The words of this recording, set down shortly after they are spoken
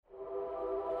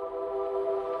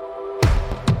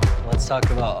let's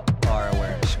talk about Ara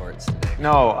wearing shorts today.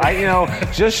 No,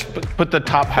 just put the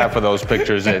top half of those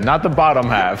pictures in, not the bottom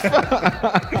half.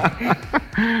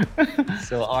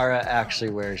 So Ara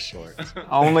actually wears shorts.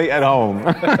 Only at home.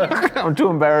 I'm too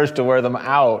embarrassed to wear them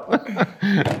out.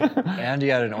 And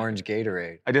you had an orange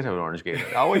Gatorade. I did have an orange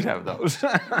Gatorade. I always have those.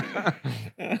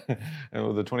 And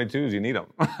with the 22s, you need them.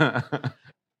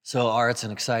 So Ara, it's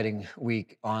an exciting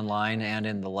week online and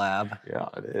in the lab. Yeah,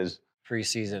 it is.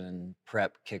 Preseason and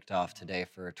prep kicked off today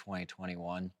for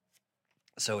 2021.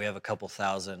 So we have a couple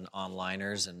thousand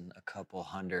onliners and a couple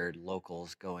hundred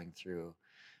locals going through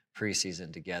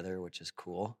preseason together, which is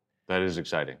cool. That is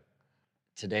exciting.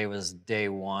 Today was day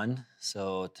one,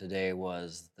 so today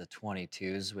was the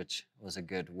 22s, which was a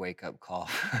good wake-up call,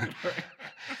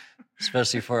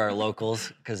 especially for our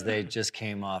locals, because they just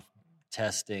came off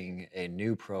testing a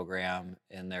new program,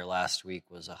 and their last week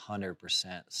was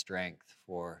 100% strength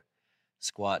for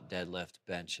squat, deadlift,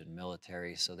 bench, and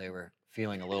military, so they were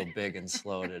feeling a little big and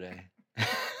slow today.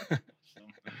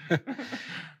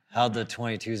 How'd the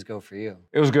 22s go for you?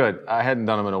 It was good. I hadn't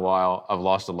done them in a while. I've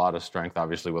lost a lot of strength,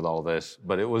 obviously, with all this,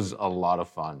 but it was a lot of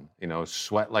fun.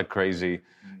 Sweat like crazy,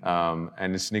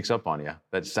 and it sneaks up on you.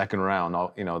 That second round,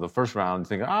 the first round,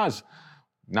 thinking, it's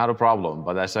not a problem,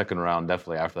 but that second round,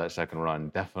 definitely after that second run,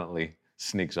 definitely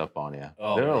sneaks up on you.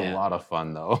 Oh, They're man. a lot of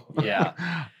fun, though.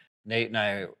 Yeah. Nate and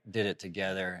I did it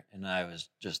together, and I was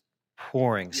just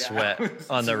pouring sweat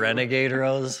on the Renegade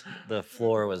rows. The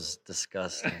floor was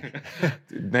disgusting.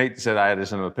 Nate said I had to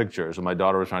send him a picture. So my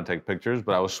daughter was trying to take pictures,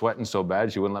 but I was sweating so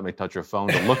bad she wouldn't let me touch her phone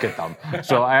to look at them.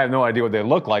 So I had no idea what they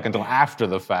looked like until after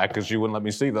the fact because she wouldn't let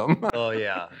me see them. Oh,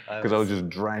 yeah. Because I was just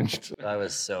drenched. I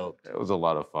was soaked. It was a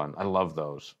lot of fun. I love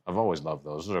those. I've always loved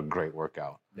those. Those are a great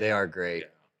workout. They are great.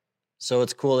 So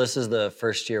it's cool. This is the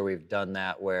first year we've done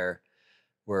that where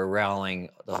we're rallying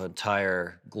the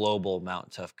entire global Mountain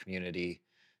Tough community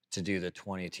to do the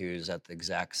 22s at the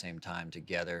exact same time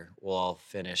together. We'll all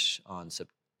finish on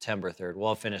September 3rd. We'll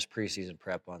all finish preseason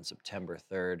prep on September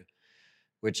 3rd,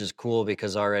 which is cool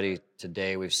because already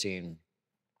today we've seen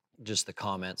just the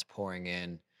comments pouring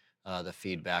in, the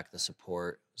feedback, the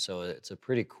support. So it's a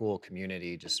pretty cool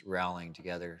community just rallying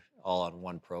together all on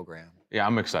one program. Yeah,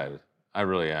 I'm excited. I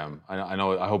really am. I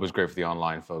know. I hope it's great for the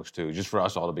online folks too. Just for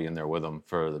us all to be in there with them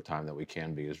for the time that we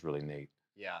can be is really neat.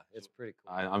 Yeah, it's pretty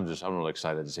cool. I'm really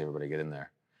excited to see everybody get in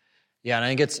there. Yeah, and I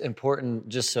think it's important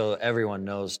just so everyone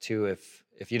knows too, if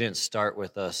you didn't start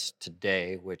with us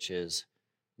today, which is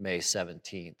May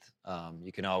 17th,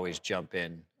 you can always jump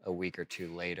in a week or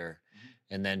two later,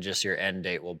 and then just your end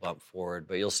date will bump forward,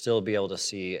 but you'll still be able to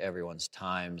see everyone's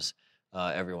times,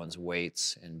 everyone's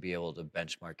weights, and be able to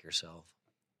benchmark yourself.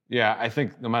 Yeah, I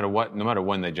think no matter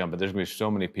when they jump in, there's going to be so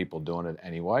many people doing it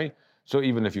anyway. So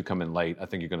even if you come in late, I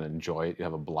think you're going to enjoy it. You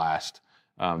have a blast.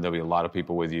 There'll be a lot of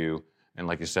people with you. And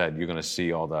like you said, you're going to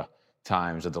see all the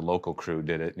times that the local crew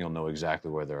did it, and you'll know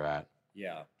exactly where they're at.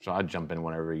 Yeah. So I'd jump in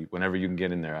whenever you can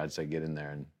get in there. I'd say get in there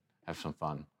and have some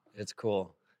fun. It's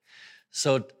cool.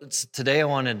 So today I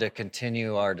wanted to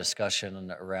continue our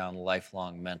discussion around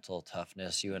lifelong mental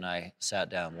toughness. You and I sat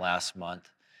down last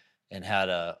month and had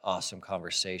an awesome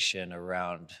conversation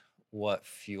around what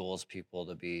fuels people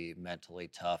to be mentally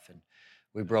tough. And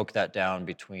we broke that down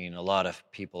between a lot of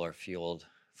people are fueled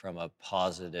from a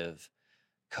positive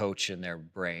coach in their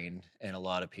brain, and a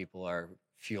lot of people are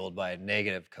fueled by a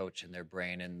negative coach in their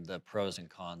brain, and the pros and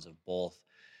cons of both.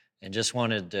 And just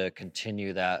wanted to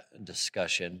continue that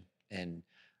discussion and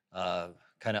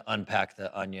kind of unpack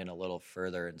the onion a little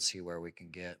further and see where we can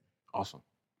get. Awesome.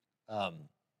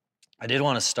 I did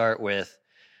want to start with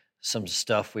some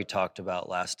stuff we talked about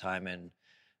last time, and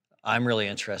I'm really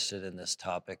interested in this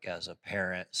topic as a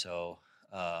parent. So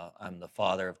I'm the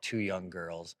father of two young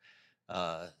girls.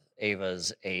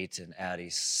 Ava's 8 and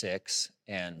Addie's 6.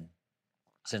 And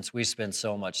since we spend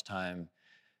so much time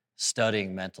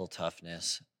studying mental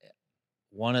toughness,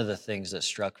 one of the things that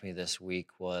struck me this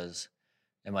week was,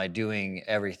 am I doing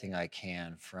everything I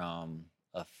can from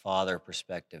a father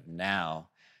perspective now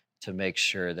to make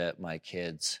sure that my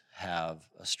kids have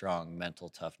a strong mental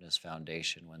toughness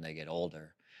foundation when they get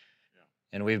older? Yeah.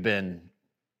 And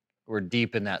we're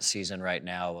deep in that season right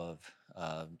now of,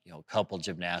 a couple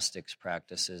gymnastics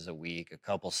practices a week, a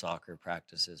couple soccer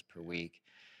practices per week.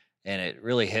 And it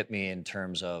really hit me in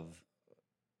terms of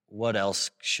what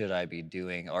else should I be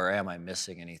doing, or am I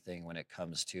missing anything when it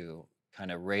comes to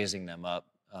kind of raising them up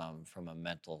from a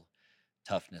mental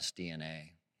toughness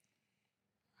DNA?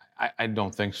 I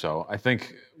don't think so. I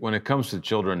think when it comes to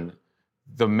children,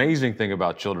 the amazing thing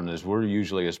about children is we're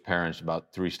usually, as parents,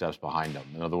 about 3 steps behind them.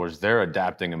 In other words, they're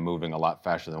adapting and moving a lot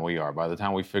faster than we are. By the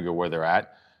time we figure where they're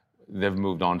at, they've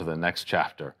moved on to the next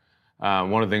chapter.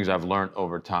 One of the things I've learned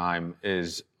over time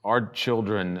is our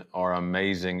children are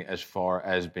amazing as far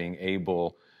as being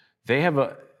able,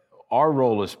 our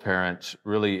role as parents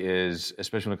really is,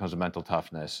 especially when it comes to mental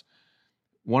toughness,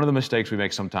 one of the mistakes we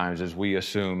make sometimes is we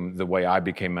assume the way I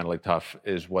became mentally tough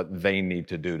is what they need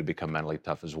to do to become mentally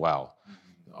tough as well.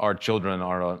 Our children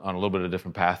are on a little bit of a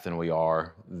different path than we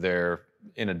are. They're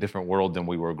in a different world than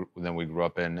we grew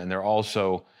up in, and they're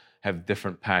also have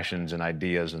different passions and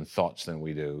ideas and thoughts than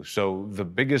we do. So the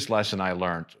biggest lesson I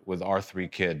learned with our 3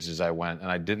 kids as I went, and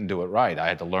I didn't do it right, I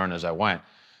had to learn as I went,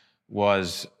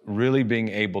 was really being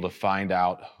able to find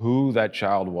out who that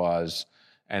child was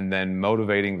and then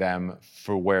motivating them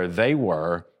for where they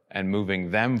were and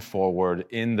moving them forward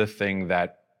in the thing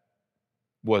that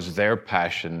was their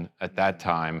passion at that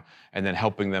time, and then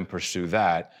helping them pursue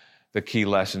that. The key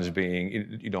lessons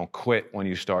being you don't quit when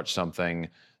you start something,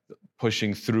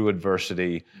 pushing through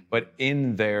adversity, but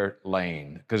in their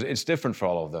lane, because it's different for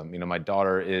all of them. My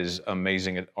daughter is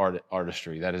amazing at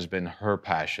artistry. That has been her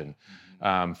passion.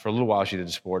 For a little while she did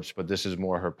sports, but this is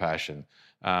more her passion.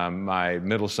 My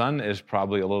middle son is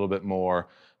probably a little bit more,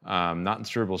 not on the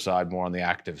cerebral side, more on the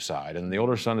active side. And the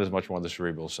older son is much more on the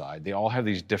cerebral side. They all have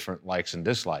these different likes and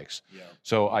dislikes. Yeah.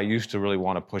 So I used to really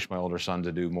want to push my older son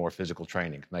to do more physical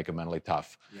training, to make him mentally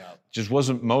tough. Yeah. Just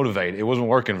wasn't motivated. It wasn't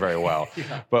working very well.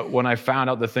 Yeah. But when I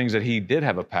found out the things that he did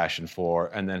have a passion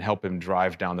for, and then help him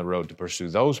drive down the road to pursue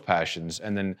those passions,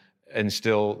 and then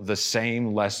instill the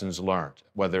same lessons learned,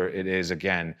 whether it is,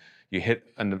 again, you hit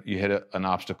an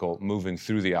obstacle, moving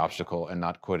through the obstacle and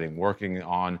not quitting, working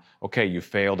on, okay, you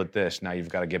failed at this. Now you've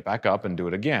got to get back up and do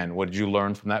it again. What did you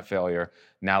learn from that failure?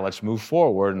 Now let's move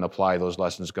forward and apply those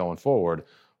lessons going forward.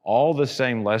 All the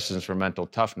same lessons for mental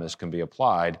toughness can be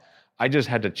applied. I just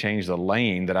had to change the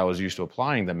lane that I was used to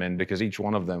applying them in, because each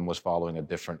one of them was following a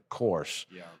different course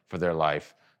for their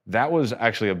life. That was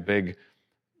actually a big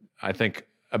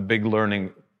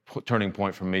learning turning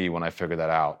point for me when I figured that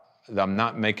out. I'm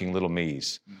not making little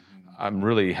me's. I'm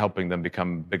really helping them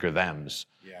become bigger thems.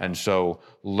 Yeah. And so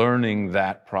learning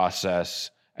that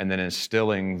process and then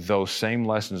instilling those same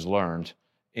lessons learned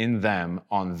in them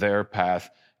on their path,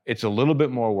 it's a little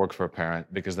bit more work for a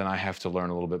parent, because then I have to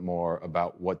learn a little bit more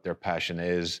about what their passion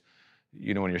is.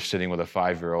 When you're sitting with a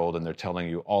 5-year-old and they're telling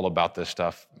you all about this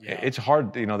stuff, it's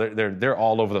hard. They're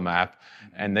all over the map,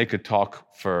 and they could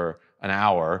talk for an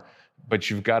hour, but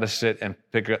you've got to sit and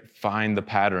find the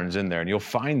patterns in there, and you'll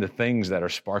find the things that are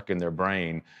sparking their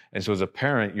brain. And so as a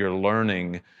parent, you're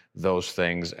learning those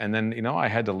things. And then, I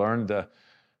had to learn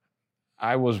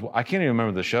I can't even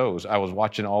remember the shows. I was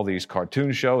watching all these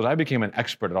cartoon shows. I became an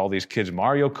expert at all these kids'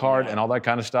 Mario Kart and all that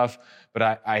kind of stuff.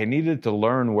 But I needed to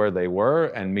learn where they were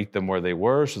and meet them where they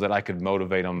were so that I could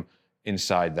motivate them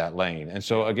inside that lane. And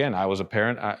so again, I was a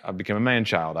parent. I became a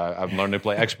man-child. I've learned to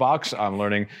play Xbox. I'm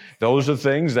learning. Those are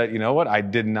things that, I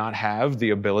did not have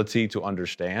the ability to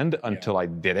understand until I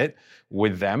did it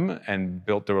with them and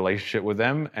built the relationship with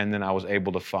them. And then I was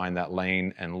able to find that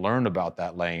lane and learn about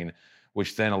that lane,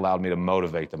 which then allowed me to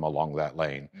motivate them along that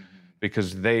lane,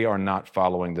 because they are not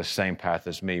following the same path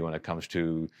as me when it comes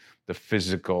to the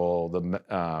physical, the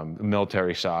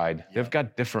military side. They've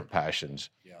got different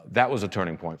passions. That was a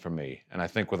turning point for me. And I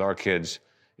think with our kids,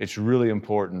 it's really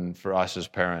important for us as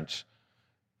parents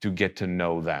to get to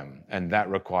know them. And that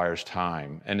requires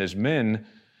time. And as men,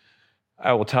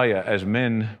 I will tell you,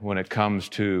 when it comes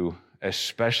to,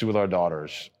 especially with our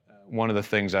daughters, one of the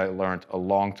things I learned a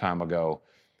long time ago,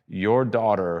 your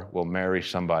daughter will marry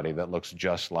somebody that looks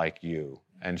just like you.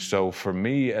 And so for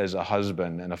me as a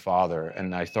husband and a father,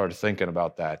 and I started thinking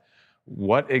about that,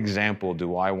 what example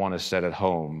do I want to set at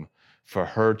home for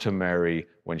her to marry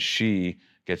when she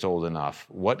gets old enough?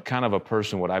 What kind of a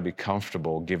person would I be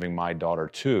comfortable giving my daughter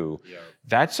to? Yeah.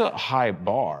 That's a high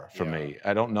bar for me.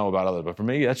 I don't know about others, but for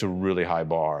me, that's a really high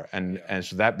bar. And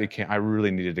so I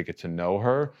really needed to get to know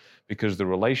her, because the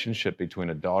relationship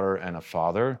between a daughter and a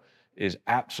father is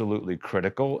absolutely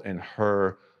critical in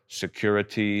her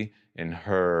security, in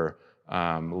her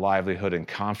livelihood and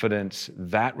confidence.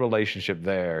 That relationship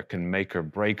there can make or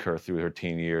break her through her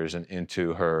teen years and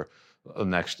into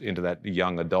that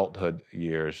young adulthood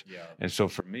years. Yeah. And so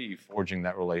for me, forging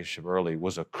that relationship early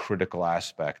was a critical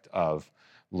aspect of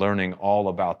learning all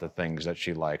about the things that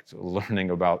she liked,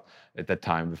 learning about, at that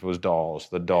time, if it was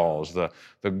the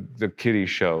kiddie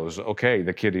shows,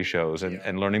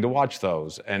 and learning to watch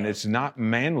those. And it's not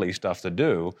manly stuff to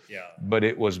do, but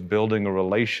it was building a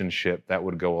relationship that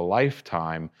would go a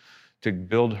lifetime to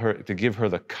give her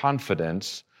the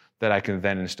confidence that I can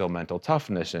then instill mental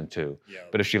toughness into. Yeah.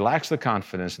 But if she lacks the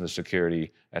confidence and the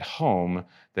security at home,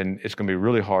 then it's going to be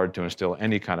really hard to instill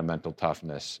any kind of mental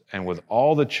toughness. And with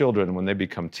all the children, when they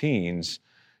become teens,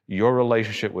 your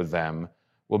relationship with them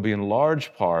will be in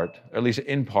large part, or at least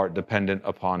in part, dependent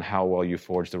upon how well you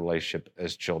forge the relationship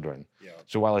as children. Yeah.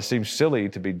 So while it seems silly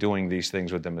to be doing these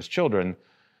things with them as children,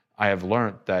 I have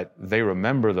learned that they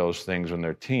remember those things when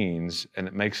they're teens, and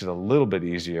it makes it a little bit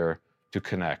easier to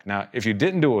connect. Now, if you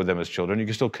didn't do it with them as children, you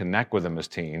can still connect with them as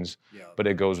teens, but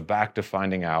it goes back to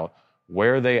finding out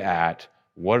where are they at,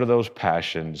 what are those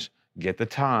passions, get the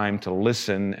time to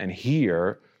listen and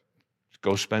hear,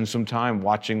 go spend some time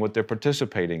watching what they're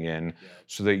participating in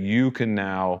so that you can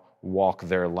now walk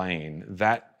their lane.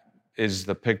 That is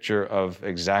the picture of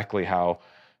exactly how,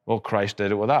 well, Christ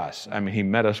did it with us. I mean, he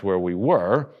met us where we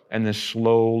were and then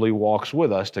slowly walks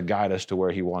with us to guide us to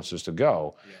where he wants us to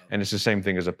go. Yeah. And it's the same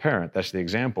thing as a parent. That's the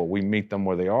example. We meet them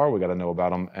where they are. We got to know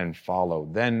about them and follow.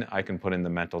 Then I can put in the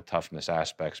mental toughness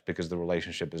aspects because the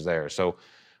relationship is there. So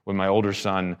with my older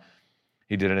son,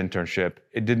 he did an internship.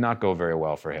 It did not go very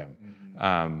well for him.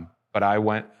 Mm-hmm. But I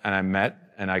went and I met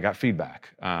and I got feedback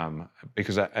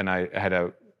because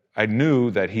I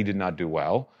knew that he did not do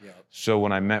well. Yeah. So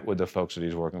when I met with the folks that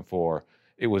he's working for,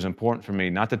 it was important for me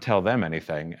not to tell them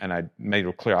anything. And I made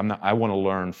it clear, I want to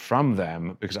learn from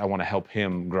them because I want to help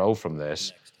him grow from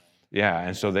this. Yeah.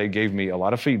 And so they gave me a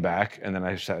lot of feedback, and then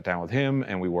I sat down with him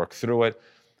and we worked through it.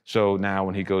 So now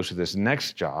when he goes to this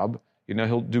next job,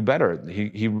 he'll do better.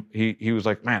 He was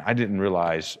like, man, I didn't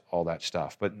realize all that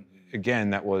stuff. But again,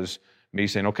 that was me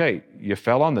saying, okay, you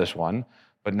fell on this one,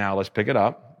 but now let's pick it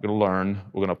up. We're going to learn.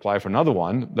 We're going to apply for another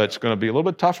one that's going to be a little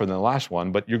bit tougher than the last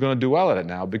one, but you're going to do well at it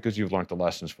now because you've learned the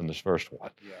lessons from this first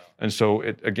one. Yeah. And so,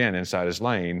 again, inside his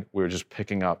lane, we were just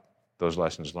picking up those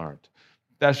lessons learned.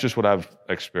 That's just what I've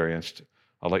experienced.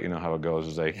 I'll let you know how it goes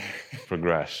as they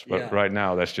progress. But right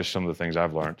now, that's just some of the things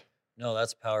I've learned. No,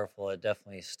 that's powerful. It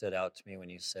definitely stood out to me when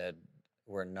you said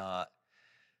we're not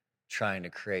trying to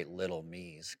create little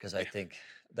me's, because I think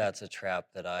that's a trap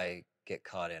that I get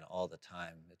caught in all the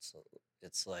time.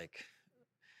 It's like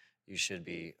you should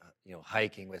be,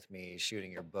 hiking with me,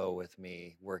 shooting your bow with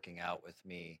me, working out with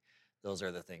me. Those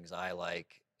are the things I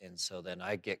like. And so then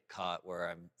I get caught where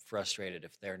I'm frustrated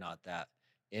if they're not that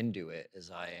into it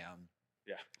as I am.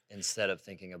 Yeah. Instead of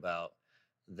thinking about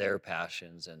their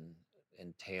passions and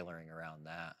tailoring around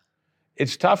that.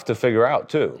 It's tough to figure out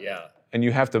too. Yeah. And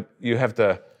you have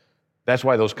to, that's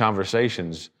why those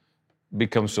conversations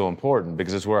become so important,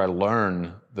 because it's where I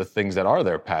learn the things that are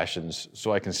their passions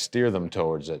so I can steer them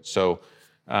towards it. So,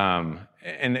 and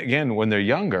again, when they're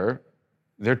younger,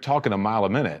 they're talking a mile a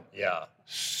minute. Yeah.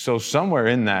 So somewhere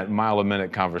in that mile a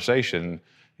minute conversation,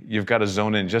 you've got to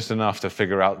zone in just enough to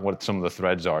figure out what some of the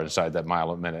threads are inside that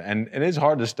mile a minute. And it is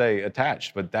hard to stay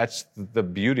attached, but that's the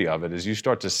beauty of it, is you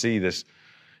start to see this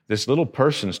little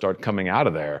person start coming out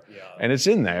of there. Yeah. And it's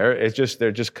in there. It's just,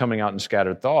 they're just coming out in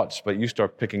scattered thoughts, but you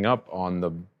start picking up on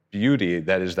the beauty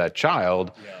that is that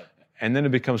child. Yeah. And then it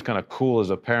becomes kind of cool as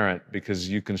a parent because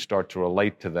you can start to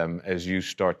relate to them as you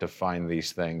start to find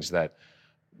these things that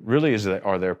really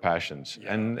are their passions.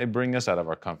 Yeah. And they bring us out of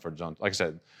our comfort zone. Like I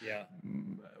said,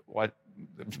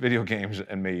 video games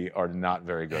and me are not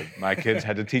very good. My kids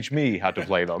had to teach me how to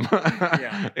play them.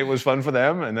 It was fun for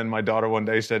them. And then my daughter one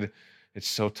day said, "It's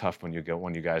so tough when you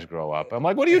guys grow up." I'm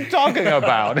like, "What are you talking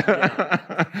about?"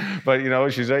 But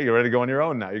she said, "You're ready to go on your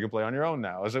own now. You can play on your own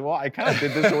now." I said, "Well, I kind of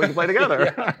did this so we can play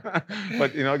together."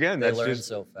 But again, they that's learn just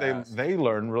so fast. They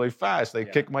learn really fast. They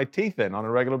kick my teeth in on a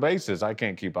regular basis. I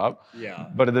can't keep up. Yeah.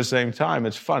 But at the same time,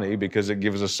 it's funny because it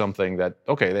gives us something that,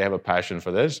 okay, they have a passion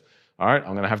for this. All right,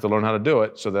 I'm going to have to learn how to do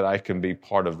it so that I can be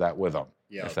part of that with them,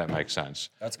 if that makes sense.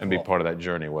 That's cool. And be part of that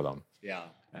journey with them. Yeah.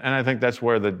 And I think that's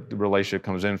where the relationship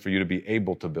comes in for you to be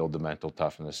able to build the mental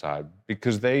toughness side,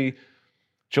 because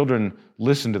children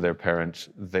listen to their parents,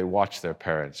 they watch their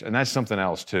parents. And that's something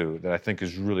else too that I think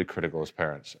is really critical as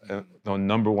parents. The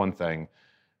number one thing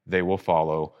they will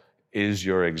follow is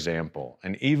your example.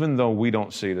 And even though we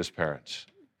don't see it as parents,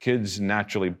 kids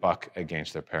naturally buck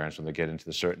against their parents when they get into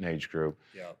the certain age group.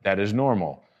 Yeah. That is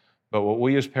normal. But what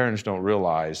we as parents don't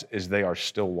realize is they are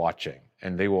still watching,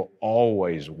 and they will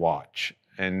always watch.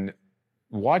 And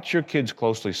watch your kids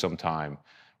closely sometime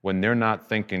when they're not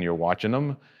thinking you're watching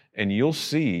them, and you'll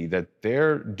see that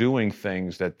they're doing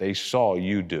things that they saw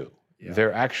you do. Yeah.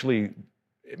 They're actually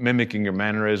mimicking your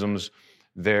mannerisms.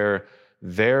 Their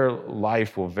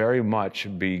life will very much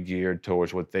be geared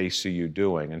towards what they see you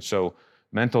doing. And so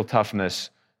mental toughness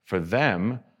for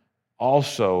them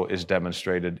also is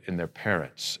demonstrated in their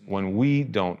parents. When we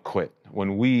don't quit,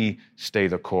 when we stay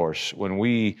the course, when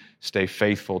we stay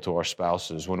faithful to our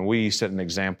spouses, when we set an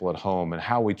example at home and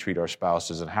how we treat our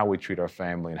spouses and how we treat our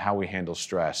family and how we handle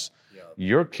stress,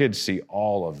 your kids see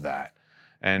all of that.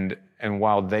 And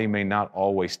while they may not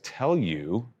always tell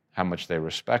you how much they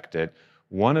respect it,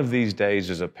 one of these days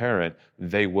as a parent,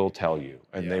 they will tell you,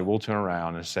 and they will turn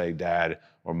around and say, Dad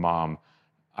or Mom,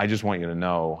 I just want you to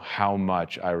know how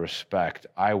much I respect.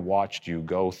 I watched you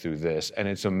go through this, and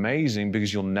it's amazing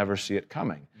because you'll never see it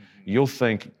coming. You'll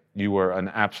think you were an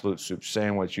absolute soup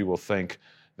sandwich. You will think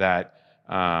that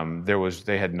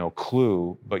they had no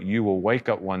clue, but you will wake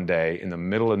up one day in the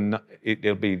middle of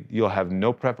you'll have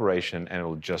no preparation, and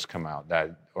it'll just come out.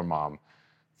 Dad or Mom,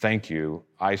 thank you.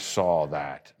 I saw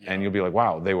that, and you'll be like,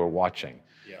 wow, they were watching.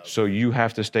 So you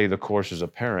have to stay the course as a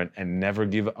parent and never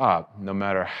give up, no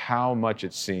matter how much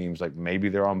it seems like maybe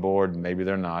they're on board, maybe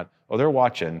they're not, or they're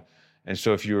watching. And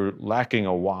so if you're lacking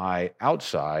a why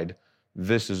outside,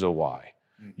 this is a why.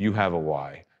 You have a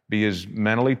why. Be as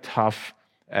mentally tough,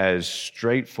 as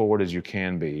straightforward as you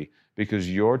can be,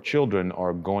 because your children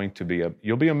are going to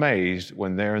you'll be amazed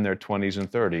when they're in their 20s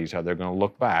and 30s, how they're going to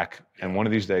look back, and one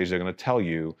of these days they're going to tell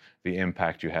you the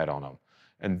impact you had on them.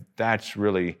 And that's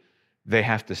really, they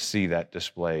have to see that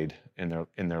displayed in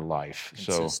their life.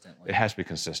 So it has to be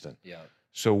consistent.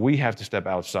 So we have to step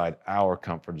outside our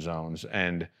comfort zones.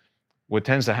 And what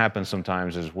tends to happen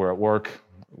sometimes is we're at work,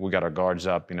 we got our guards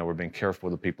up, we're being careful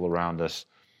with the people around us,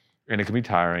 and it can be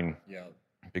tiring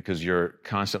because you're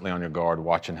constantly on your guard,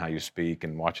 watching how you speak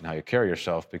and watching how you carry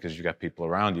yourself because you got people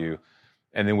around you.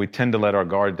 And then we tend to let our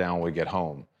guard down when we get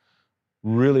home.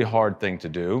 Really hard thing to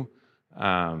do,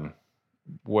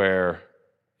 where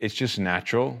it's just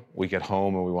natural. We get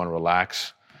home and we want to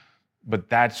relax, but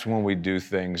that's when we do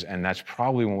things, and that's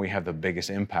probably when we have the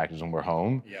biggest impact is when we're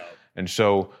home. And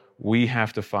so we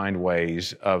have to find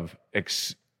ways of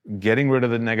getting rid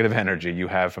of the negative energy you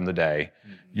have from the day.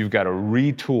 You've got to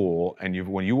retool, and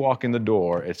when you walk in the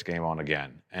door, it's game on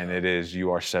again. And you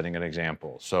are setting an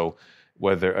example. So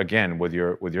whether, again, with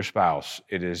your spouse,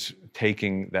 it is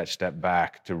taking that step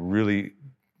back to really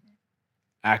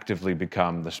actively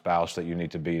become the spouse that you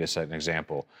need to be to set an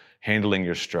example. Handling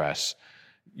your stress.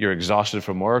 You're exhausted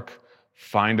from work,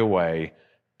 find a way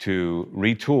to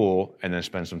retool and then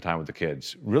spend some time with the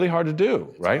kids. Really hard to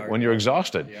do, right? When you're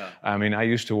exhausted. I mean, I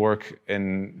used to work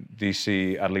in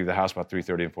DC. I'd leave the house about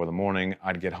 3:30 and 4 in the morning.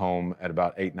 I'd get home at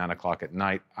about 8, 9 o'clock at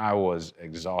night. I was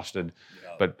exhausted.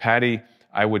 But Patty,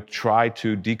 I would try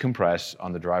to decompress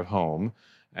on the drive home.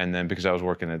 And then because I was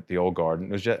working at the old garden,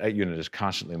 it was just, that unit is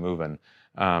constantly moving.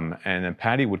 And then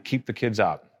Patty would keep the kids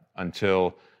up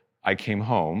until I came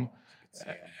home,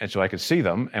 and so I could see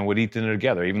them, and we'd eat dinner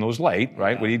together, even though it was late,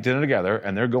 right? We'd eat dinner together,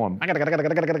 and they're going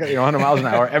 100 miles an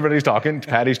hour. Everybody's talking.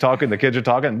 Patty's talking. The kids are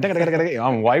talking.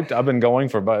 I'm wiped. I've been going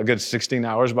for about a good 16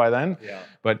 hours by then.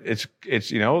 But it's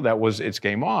it's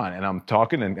game on, and I'm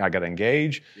talking, and I got to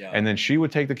engage. And then she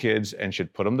would take the kids, and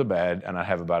she'd put them to bed, and I'd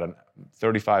have about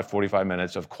 35, 45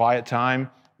 minutes of quiet time.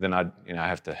 Then I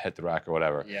have to hit the rack or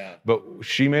whatever. But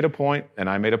she made a point, and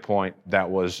I made a point. That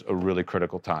was a really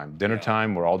critical time. Dinner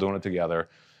time, we're all doing it together.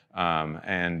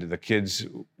 And the kids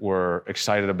were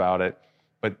excited about it.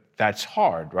 But that's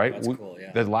hard, right? That's cool,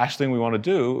 The last thing we want to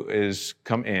do is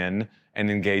come in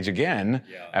and engage again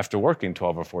after working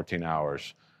 12 or 14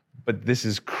 hours. But this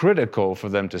is critical for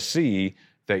them to see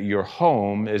that your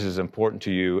home is as important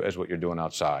to you as what you're doing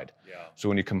outside. So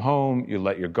when you come home, you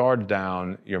let your guard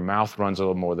down, your mouth runs a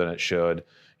little more than it should,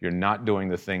 you're not doing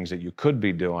the things that you could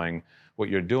be doing. What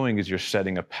you're doing is you're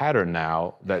setting a pattern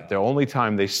now that the only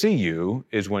time they see you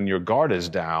is when your guard is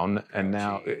down,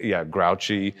 and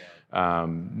grouchy,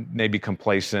 maybe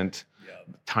complacent,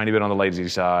 tiny bit on the lazy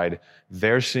side.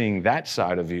 They're seeing that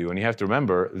side of you, and you have to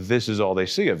remember, this is all they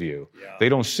see of you. They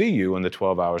don't see you in the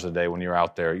 12 hours a day when you're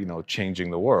out there,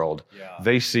 changing the world.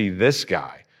 They see this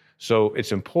guy. So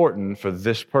it's important for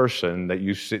this person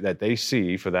that they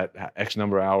see for that X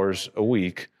number of hours a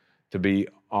week to be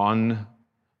on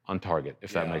target,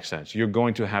 if that makes sense. You're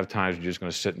going to have times you're just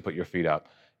going to sit and put your feet up.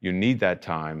 You need that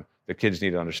time. The kids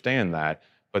need to understand that,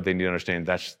 but they need to understand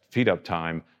that's feet up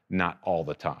time, not all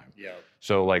the time.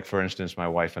 So like, for instance, my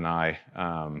wife and I,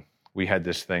 we had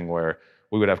this thing where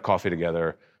we would have coffee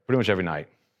together pretty much every night.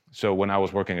 So when I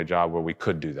was working a job where we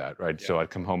could do that, right? So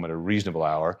I'd come home at a reasonable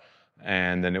hour,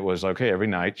 and then it was like, okay, every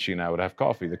night she and I would have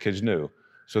coffee. The kids knew.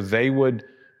 So they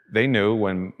knew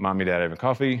when mom and dad are having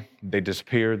coffee, they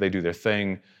disappear, they do their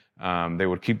thing. They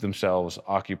would keep themselves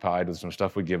occupied with some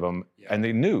stuff we give them, and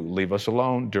they knew, leave us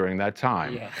alone during that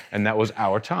time. And that was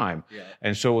our time.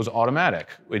 And so it was automatic.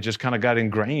 It just kind of got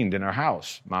ingrained in our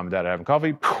house. Mom and Dad are having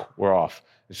coffee, we're off.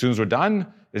 As soon as we're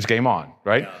done, it's game on,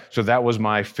 right? So that was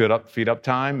my feet up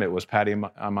time. It was Patty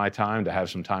and my time to have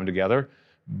some time together.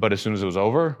 But as soon as it was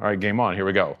over, all right, game on, here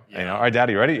we go. All right,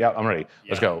 Daddy, you ready? Yeah, I'm ready.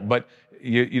 Let's go. But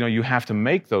you have to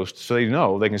make those so they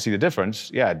know, they can see the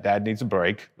difference. Yeah, Dad needs a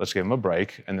break. Let's give him a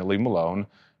break, and then leave him alone.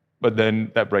 But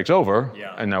then that break's over,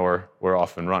 and now we're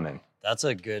off and running. That's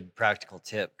a good practical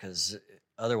tip, because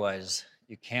otherwise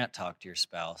you can't talk to your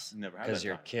spouse because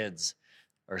your kids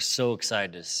are so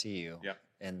excited to see you.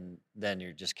 And then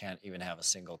you just can't even have a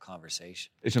single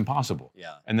conversation. It's impossible.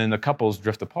 And then the couples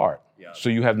drift apart. So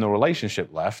you have no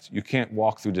relationship left. You can't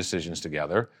walk through decisions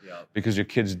together because your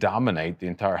kids dominate the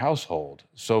entire household.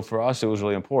 So for us, it was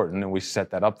really important, and we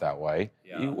set that up that way.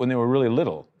 When they were really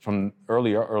little, from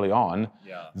early on,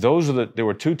 there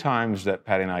were 2 times that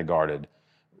Patty and I guarded.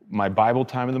 My Bible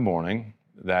time in the morning,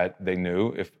 that they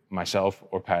knew if myself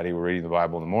or Patty were reading the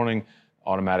Bible in the morning,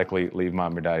 automatically leave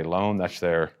Mom or Daddy alone. That's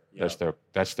their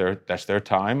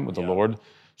time with the Lord.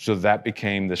 So that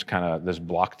became this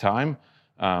block time,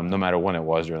 no matter when it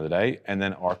was during the day, and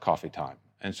then our coffee time.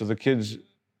 And so the kids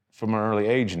from an early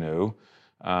age knew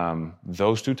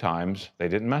those 2 times they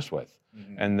didn't mess with.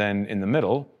 And then in the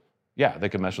middle, they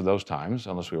could mess with those times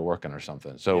unless we were working or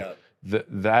something. So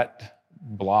that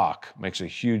block makes a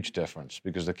huge difference,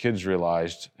 because the kids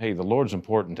realized, hey, the Lord's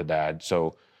important to Dad.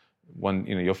 So when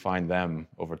you'll find them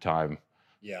over time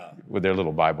with their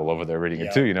little Bible over there reading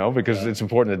it too, because it's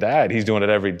important to Dad. He's doing it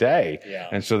every day.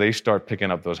 And so they start picking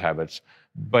up those habits.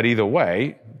 But either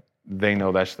way, they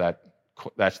know that's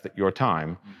your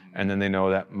time. And then they know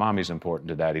that Mommy's important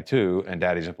to Daddy too, and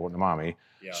Daddy's important to Mommy.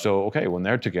 So, okay, when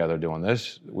they're together doing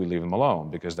this, we leave them alone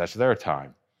because that's their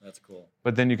time. That's cool.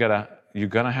 But then you're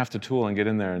gonna have to tool and get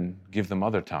in there and give them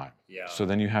other time. So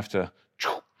then you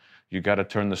got to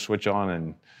turn the switch on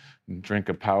and drink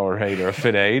a Powerade or a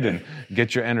Fit Aid and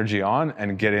get your energy on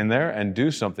and get in there and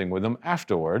do something with them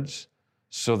afterwards,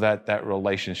 so that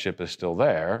relationship is still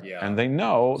there. And they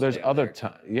know there's other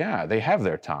time. They have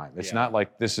their time. It's not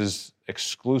like this is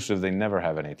exclusive. They never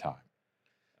have any time.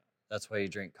 That's why you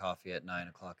drink coffee at 9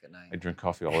 o'clock at night. I drink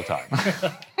coffee all the time.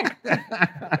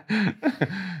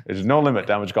 There's no limit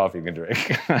to how much coffee you can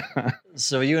drink.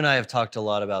 So you and I have talked a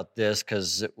lot about this,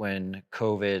 because when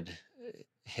COVID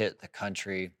hit the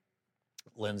country,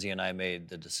 Lindsay and I made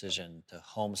the decision to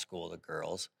homeschool the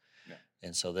girls.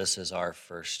 And so this is our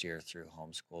first year through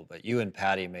homeschool. But you and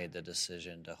Patty made the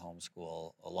decision to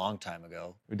homeschool a long time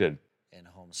ago. We did. And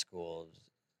homeschooled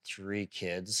 3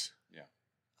 kids.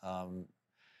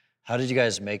 How did you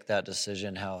guys make that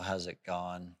decision? How has it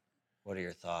gone? What are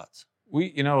your thoughts?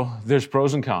 There's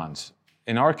pros and cons.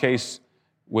 In our case,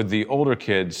 with the older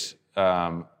kids,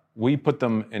 we put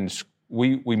them in,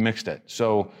 we mixed it.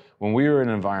 So when we were in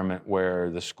an environment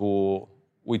where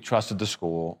we trusted the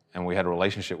school and we had a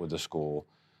relationship with the school,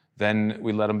 then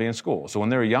we let them be in school. So when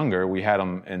they were younger, we had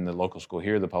them in the local school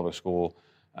here, the public school.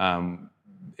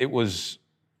 It was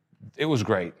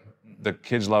great. The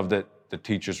kids loved it. The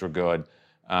teachers were good.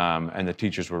 And the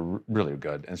teachers were really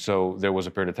good. And so there was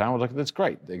a period of time where I was like, that's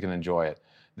great. They can enjoy it.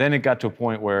 Then it got to a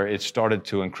point where it started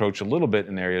to encroach a little bit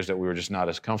in areas that we were just not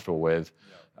as comfortable with.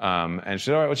 And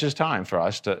so, all right, it's just time for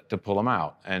us to pull them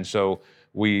out. And so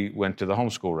we went to the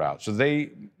homeschool route. So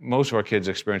most of our kids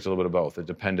experienced a little bit of both. It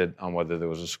depended on whether there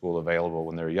was a school available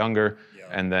when they were younger.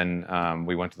 And then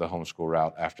we went to the homeschool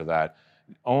route after that.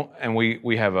 And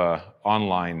we have a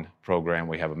online program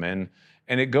we have them in,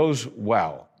 and it goes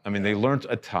well. I mean, they learned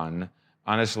a ton.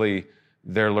 Honestly,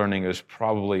 their learning is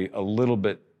probably a little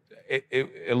bit.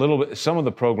 Some of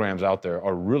the programs out there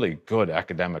are really good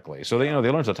academically, so they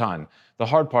learned a ton. The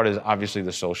hard part is obviously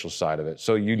the social side of it.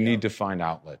 So you need to find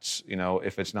outlets.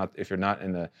 If there's not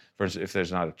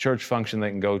a church function they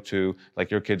can go to,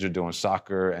 like your kids are doing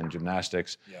soccer and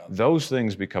gymnastics, those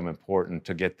things become important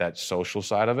to get that social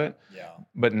side of it.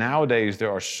 But nowadays there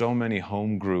are so many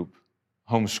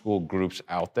homeschool groups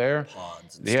out there.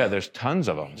 Pods and stuff. There's tons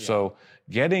of them. So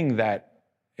getting that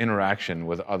interaction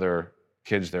with other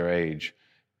kids their age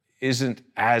isn't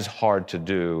as hard to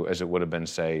do as it would have been,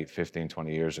 say, 15,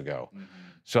 20 years ago.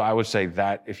 So I would say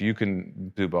that if you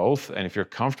can do both, and if you're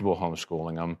comfortable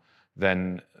homeschooling them,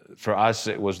 then for us,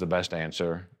 it was the best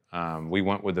answer. We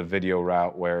went with the video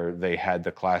route where they had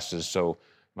the classes, so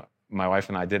my wife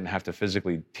and I didn't have to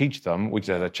physically teach them. We just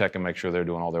had to check and make sure they're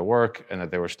doing all their work and that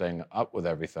they were staying up with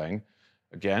everything.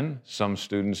 Again, some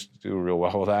students do real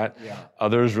well with that.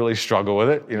 Others really struggle with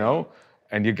it,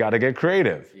 and you got to get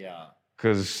creative.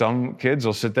 Because some kids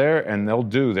will sit there and they'll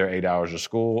do their 8 hours of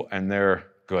school and they're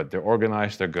good. They're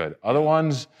organized, they're good. Other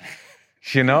ones,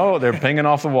 they're pinging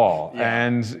off the wall. Yeah.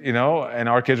 And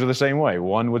our kids are the same way.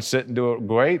 One would sit and do it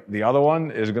great. The other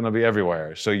one is going to be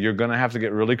everywhere. So you're going to have to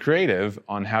get really creative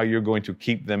on how you're going to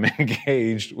keep them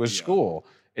engaged with school.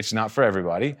 It's not for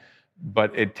everybody,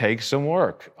 but it takes some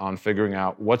work on figuring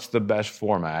out what's the best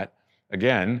format.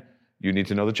 Again, you need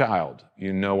to know the child.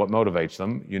 You know what motivates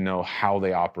them. You know how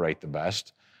they operate the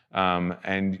best.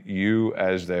 And you,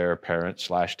 as their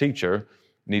parent/teacher,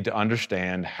 need to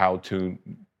understand how to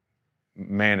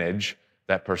manage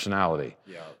that personality.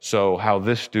 Yeah. So how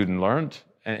this student learned,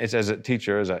 and it's as a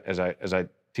teacher, as I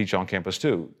teach on campus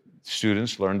too,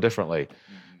 students learn differently.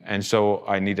 And so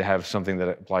I need to have something that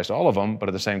applies to all of them, but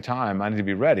at the same time, I need to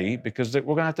be ready because we're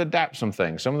going to have to adapt some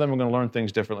things. Some of them are going to learn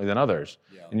things differently than others,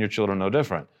 and your children are no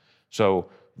different. So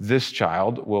this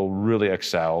child will really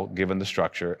excel given the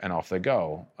structure, and off they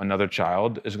go. Another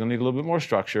child is going to need a little bit more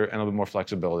structure and a little bit more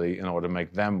flexibility in order to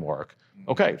make them work.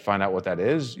 Okay, find out what that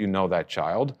is. You know that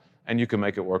child, and you can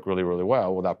make it work really, really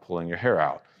well without pulling your hair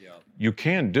out. You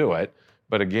can do it,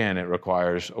 but again, it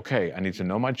requires, okay, I need to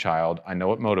know my child. I know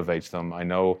what motivates them. I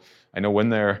know when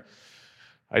they're,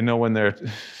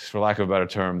 for lack of a better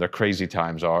term, their crazy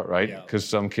times are, right? Because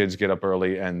some kids get up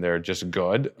early and they're just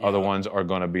good. Other ones are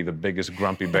going to be the biggest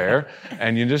grumpy bear,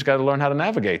 and you just got to learn how to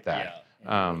navigate that.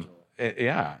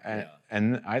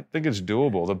 And I think it's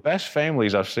doable. The best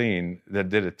families I've seen that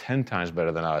did it 10 times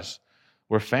better than us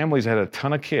were families that had a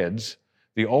ton of kids.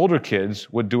 The older kids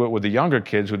would do it with the younger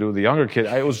kids, who would do it with the younger kids.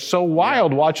 It was so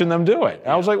wild watching them do it.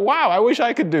 I was like, wow, I wish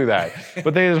I could do that.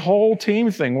 But this whole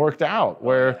team thing worked out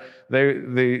where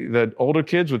the older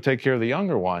kids would take care of the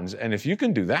younger ones. And if you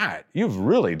can do that, you've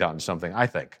really done something, I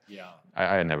think. Yeah.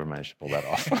 I never managed to pull that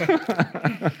off.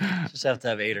 Just have to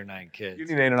have 8 or 9 kids. You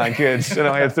need 8 or 9 kids, and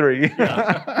I had 3.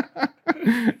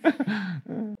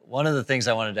 One of the things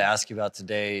I wanted to ask you about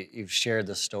today, you've shared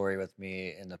this story with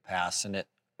me in the past, and it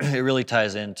really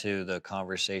ties into the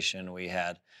conversation we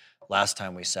had last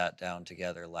time we sat down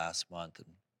together last month. And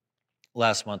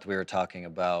last month we were talking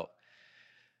about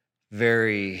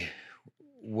very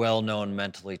well-known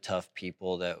mentally tough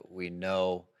people that we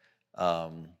know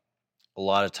a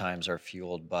lot of times are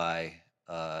fueled by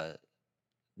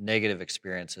negative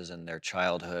experiences in their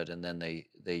childhood, and then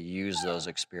they use those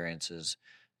experiences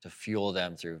to fuel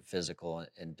them through physical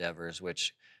endeavors,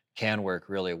 which can work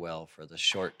really well for the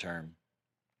short term.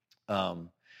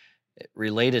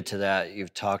 Related to that,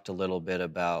 you've talked a little bit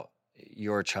about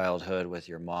your childhood with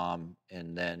your mom,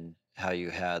 and then how you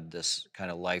had this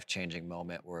kind of life-changing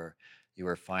moment where you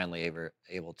were finally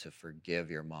able to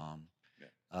forgive your mom.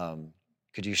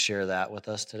 Could you share that with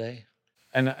us today?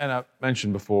 And I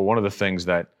mentioned before, one of the things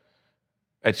that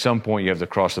at some point you have to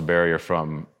cross the barrier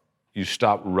from, you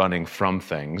stop running from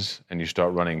things and you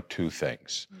start running to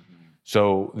things.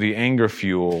 So the anger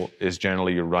fuel is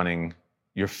generally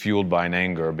you're fueled by an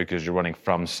anger because you're running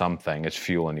from something. It's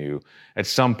fueling you. At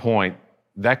some point,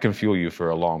 that can fuel you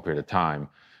for a long period of time,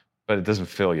 but it doesn't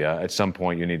fill you. At some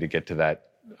point, you need to get to that,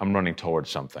 I'm running towards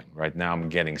something. Right now, I'm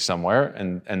getting somewhere,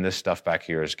 and this stuff back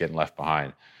here is getting left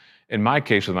behind. In my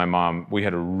case with my mom, we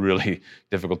had a really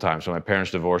difficult time. So my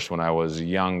parents divorced when I was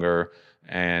younger,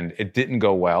 and it didn't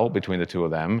go well between the two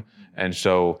of them. And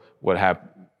so what happened,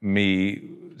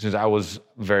 since I was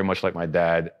very much like my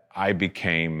dad, I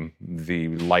became the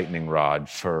lightning rod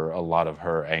for a lot of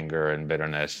her anger and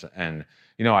bitterness. And,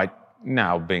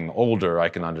 now being older, I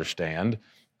can understand.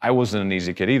 I wasn't an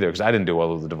easy kid either, because I didn't do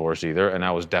well with the divorce either. And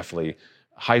I was definitely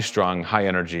high-strung, high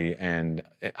energy, and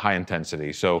high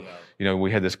intensity. So,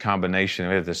 we had this combination,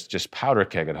 we had this just powder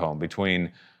keg at home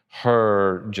between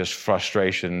her just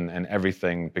frustration and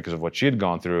everything because of what she had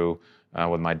gone through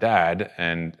with my dad.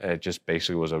 And it just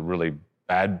basically was a really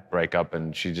bad breakup,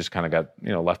 and she just kind of got,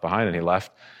 left behind, and he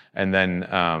left. And then,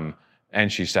 and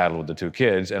she saddled with the 2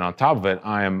 kids. And on top of it,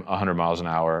 I am 100 miles an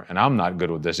hour, and I'm not good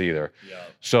with this either.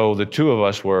 So the two of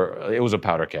us it was a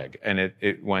powder keg, and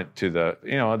it went to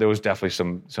there was definitely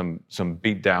some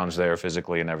beat downs there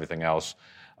physically and everything else,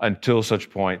 until such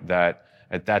point that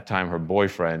at that time her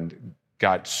boyfriend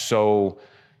got so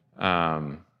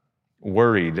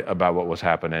worried about what was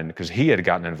happening, because he had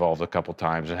gotten involved a couple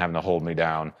times and having to hold me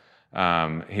down.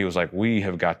 He was like, we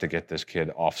have got to get this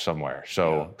kid off somewhere.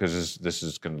 So, because this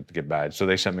is going to get bad. So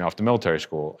they sent me off to military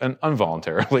school, and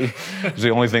involuntarily, it was the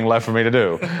only thing left for me to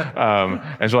do.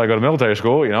 And so I go to military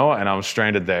school, and I'm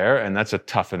stranded there, and that's a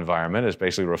tough environment. It's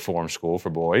basically reform school for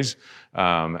boys.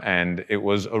 And it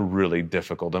was a really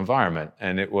difficult environment.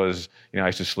 And it was, I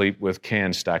used to sleep with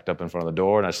cans stacked up in front of the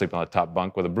door, and I sleep on the top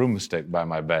bunk with a broomstick by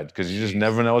my bed, because you just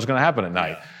never know what's going to happen at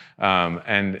night.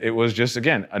 And it was just,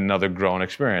 again, another growing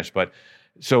experience. But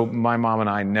so my mom and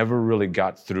I never really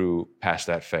got through past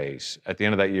that phase. At the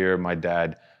end of that year, my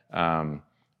dad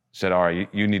said, Ara,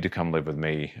 you need to come live with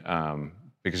me,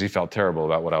 because he felt terrible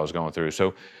about what I was going through.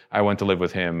 So I went to live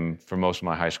with him for most of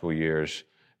my high school years.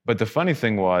 But the funny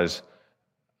thing was,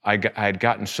 I had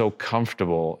gotten so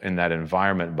comfortable in that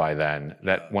environment by then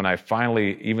that when I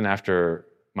finally, even after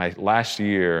my last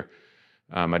year,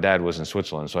 my dad was in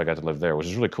Switzerland, so I got to live there, which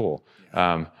is really cool.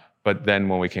 But then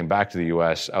when we came back to the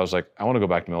U.S., I was like, I want to go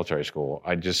back to military school.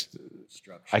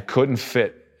 I couldn't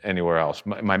fit anywhere else.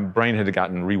 My brain had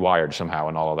gotten rewired somehow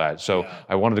and all of that. So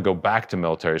I wanted to go back to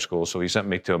military school. So he sent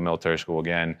me to a military school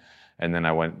again. And then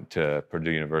I went to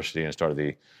Purdue University and started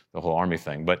the whole Army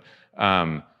thing. But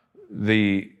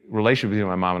the relationship between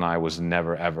my mom and I was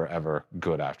never, ever, ever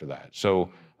good after that.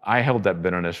 So I held that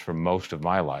bitterness for most of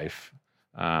my life.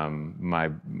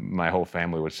 My whole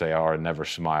family would say, Ara never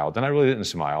smiled. And I really didn't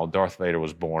smile. Darth Vader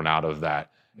was born out of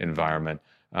that environment.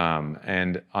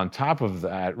 And on top of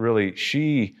that, really,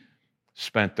 she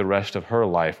spent the rest of her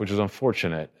life, which was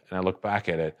unfortunate, and I look back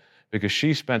at it, because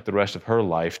she spent the rest of her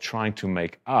life trying to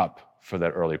make up for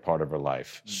that early part of her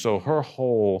life. So her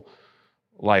whole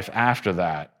life after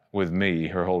that with me,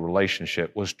 her whole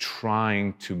relationship, was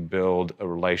trying to build a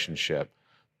relationship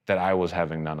that I was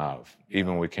having none of,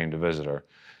 even when we came to visit her.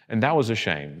 And that was a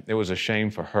shame. It was a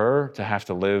shame for her to have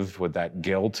to live with that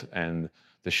guilt and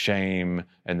the shame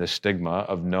and the stigma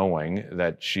of knowing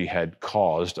that she had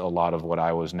caused a lot of what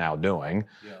I was now doing.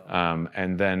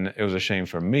 And then it was a shame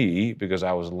for me because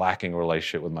I was lacking a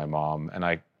relationship with my mom, and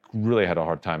I really had a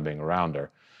hard time being around her.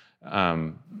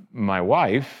 My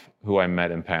wife, who I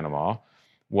met in Panama,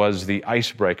 was the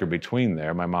icebreaker between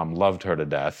there. My mom loved her to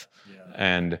death.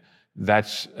 And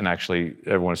actually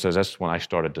everyone says that's when I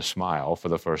started to smile for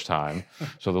the first time.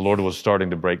 So the Lord was starting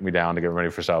to break me down to get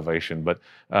ready for salvation. But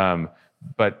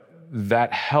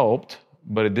that helped,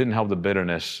 but it didn't help the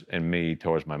bitterness in me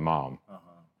towards my mom.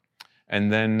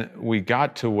 And then we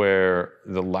got to where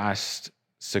the last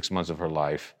 6 months of her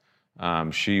life,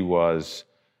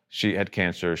 she had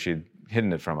cancer. She'd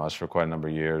hidden it from us for quite a number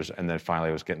of years. And then finally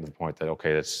it was getting to the point that,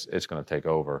 okay, it's going to take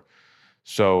over.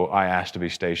 So I asked to be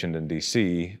stationed in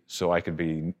DC so I could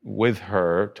be with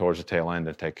her towards the tail end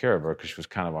and take care of her, because she was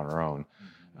kind of on her own.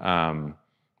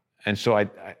 And so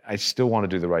I still want to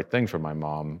do the right thing for my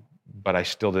mom, but I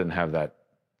still didn't have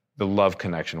the love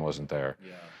connection wasn't there.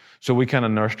 So we kind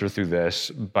of nursed her through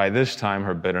this. By this time,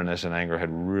 her bitterness and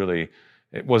anger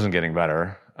it wasn't getting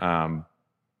better.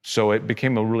 So it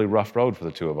became a really rough road for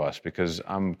the two of us, because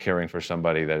I'm caring for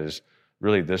somebody that is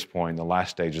really at this point in the last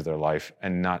stage of their life,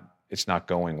 and it's not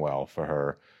going well for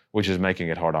her, which is making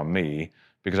it hard on me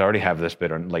because I already have this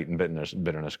latent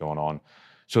bitterness going on.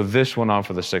 So this went on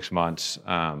for the 6 months.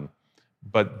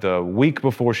 But the week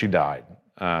before she died,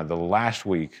 the last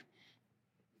week,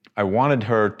 I wanted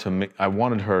her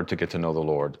to get to know the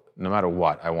Lord. No matter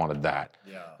what, I wanted that.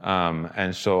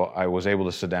 And so I was able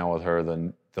to sit down with her.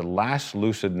 The last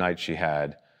lucid night she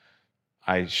had,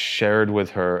 I shared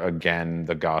with her again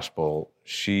the gospel.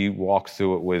 She walked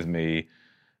through it with me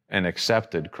and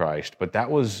accepted Christ. But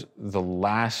that was the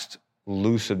last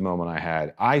lucid moment I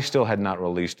had. I still had not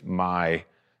released my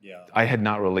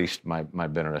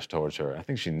bitterness towards her. I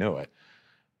think she knew it.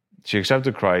 She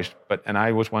accepted Christ, and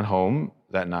I went home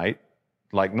that night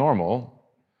like normal.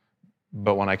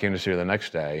 But when I came to see her the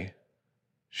next day,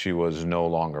 she was no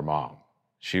longer mom.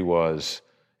 It was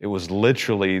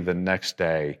literally the next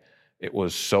day. It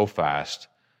was so fast.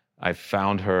 I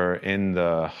found her in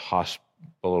the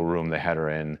hospital room they had her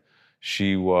in.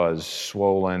 She was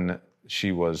swollen.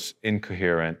 She was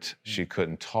incoherent. She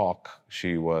couldn't talk.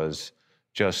 She was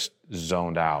just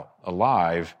zoned out,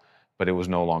 alive, but it was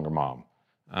no longer mom.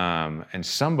 And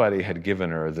somebody had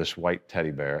given her this white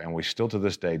teddy bear, and we still to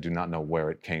this day do not know where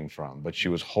it came from, but she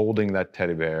was holding that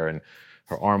teddy bear, and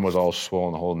her arm was all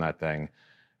swollen holding that thing.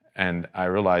 And I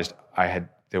realized I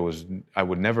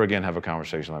would never again have a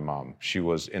conversation with my mom. She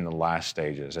was in the last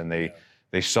stages, and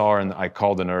they saw her, and I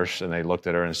called the nurse, and they looked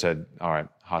at her and said, all right,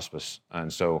 hospice.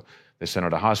 And so they sent her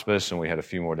to hospice, and we had a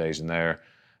few more days in there.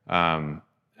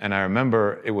 And I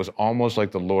remember it was almost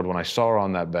like the Lord, when I saw her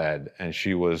on that bed, and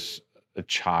she was a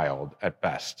child at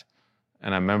best.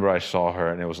 And I remember I saw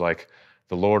her, and it was like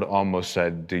the Lord almost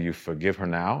said, do you forgive her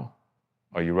now?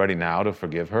 Are you ready now to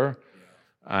forgive her?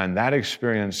 And that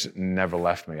experience never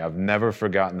left me. I've never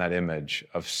forgotten that image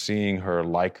of seeing her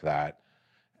like that,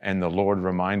 and the Lord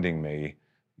reminding me,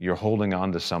 you're holding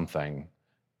on to something.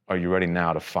 Are you ready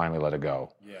now to finally let it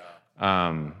go?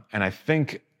 And I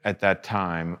think at that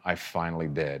time, I finally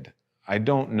did. I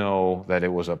don't know that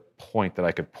it was a point that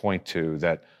I could point to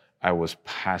that I was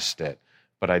past it.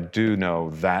 But I do know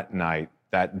that night,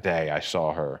 that day I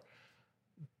saw her,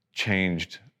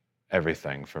 changed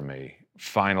everything for me.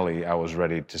 Finally, I was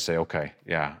ready to say, okay,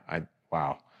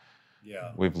 wow,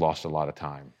 we've lost a lot of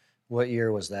time. What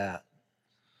year was that?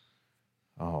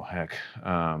 Oh, heck.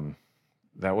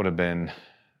 That would have been,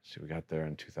 we got there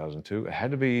in 2002. It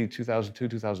had to be 2002,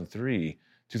 2003.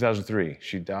 2003.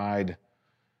 She died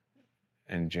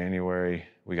in January.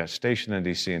 We got stationed in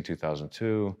D.C. in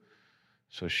 2002.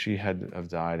 So she had to have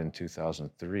died in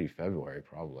 2003, February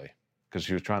probably, because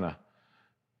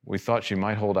we thought she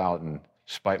might hold out and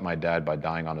spite my dad by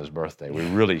dying on his birthday.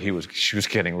 She was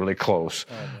getting really close.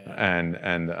 Oh, and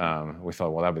we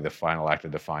thought, well, that'd be the final act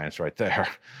of defiance right there.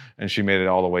 And she made it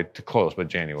all the way to close, but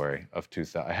January of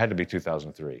 2000, it had to be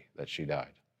 2003 that she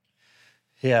died.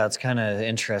 Yeah, it's kind of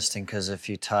interesting because if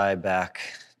you tie back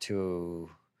to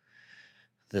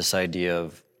this idea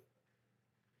of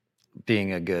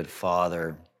being a good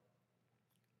father,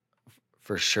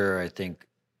 for sure, I think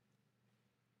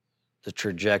the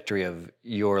trajectory of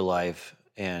your life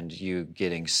and you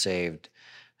getting saved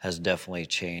has definitely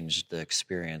changed the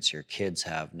experience your kids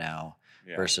have now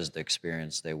versus the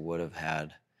experience they would have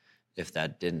had if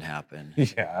that didn't happen.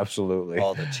 Yeah, absolutely.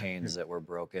 All the chains that were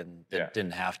broken that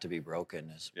didn't have to be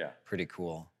broken is pretty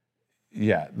cool.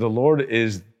 Yeah, the Lord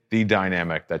is the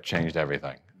dynamic that changed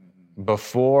everything.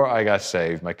 Before I got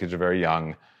saved, my kids are very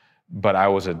young, but I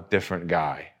was a different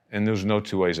guy. And there's no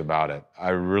two ways about it. I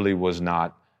really was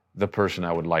not the person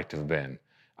I would like to have been.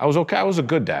 I was okay. I was a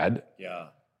good dad. Yeah.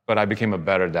 But I became a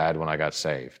better dad when I got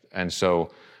saved. And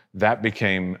so that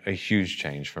became a huge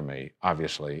change for me.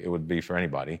 Obviously, it would be for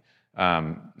anybody,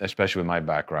 especially with my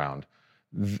background.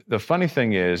 The funny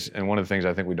thing is, and one of the things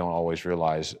I think we don't always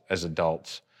realize as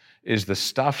adults, is the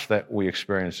stuff that we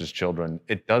experience as children,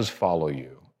 it does follow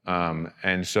you.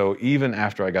 And so even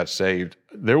after I got saved,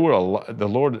 the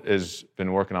Lord has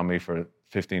been working on me for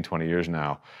 15, 20 years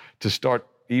now to start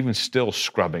even still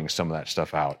scrubbing some of that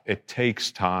stuff out. It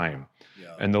takes time.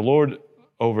 Yeah. And the Lord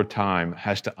over time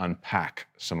has to unpack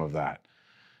some of that.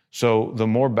 So the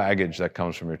more baggage that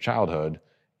comes from your childhood,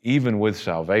 even with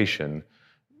salvation,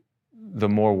 the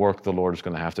more work the Lord is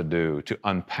going to have to do to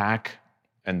unpack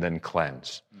and then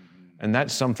cleanse. Mm-hmm. And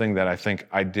that's something that I think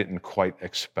I didn't quite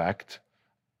expect.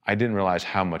 I didn't realize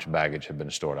how much baggage had been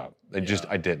stored up.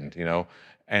 I didn't,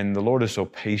 And the Lord is so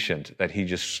patient that he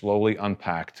just slowly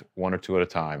unpacked one or two at a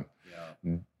time,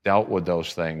 dealt with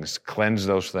those things, cleansed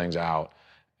those things out,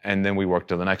 and then we worked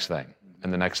to the next thing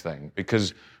and the next thing.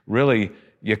 Because really,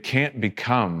 you can't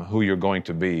become who you're going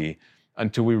to be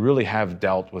until we really have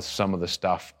dealt with some of the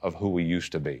stuff of who we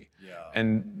used to be. Yeah.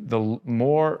 And the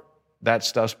more that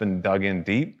stuff's been dug in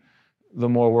deep, the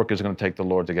more work is going to take the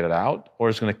Lord to get it out, or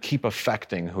it's going to keep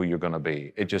affecting who you're going to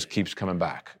be. It just keeps coming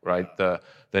back, right? The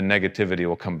negativity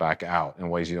will come back out in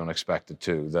ways you don't expect it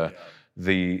to.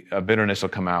 The bitterness will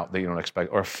come out that you don't expect,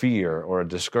 or fear, or a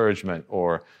discouragement,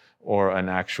 or an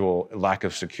actual lack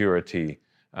of security,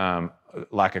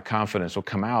 lack of confidence will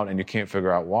come out, and you can't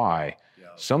figure out why. Yeah.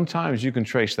 Sometimes you can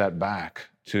trace that back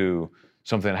to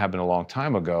something that happened a long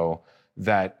time ago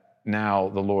that now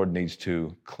the Lord needs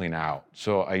to clean out.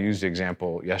 So I used the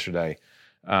example yesterday,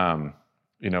 when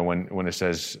it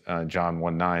says, John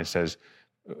 1:9 says,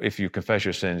 if you confess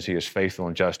your sins, he is faithful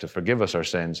and just to forgive us our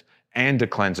sins and to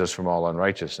cleanse us from all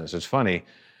unrighteousness. It's funny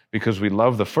because we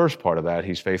love the first part of that,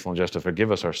 he's faithful and just to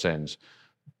forgive us our sins,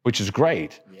 which is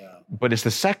great. Yeah. But it's the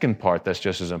second part that's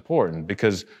just as important,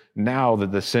 because now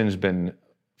that the sin's been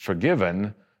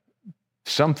forgiven,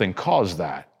 something caused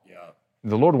that.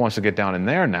 The Lord wants to get down in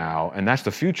there now, and that's the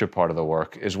future part of the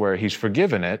work, is where he's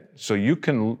forgiven it so you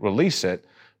can release it,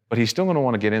 but he's still going to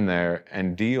want to get in there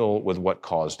and deal with what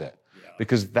caused it,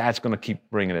 because that's going to keep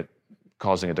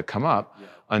causing it to come up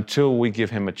until we give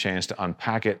him a chance to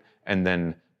unpack it and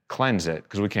then cleanse it,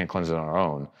 because we can't cleanse it on our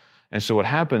own. And so what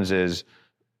happens is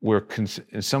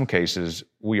in some cases,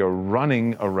 we are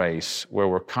running a race where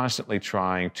we're constantly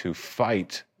trying to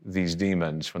fight these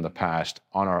demons from the past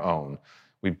on our own.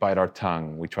 We bite our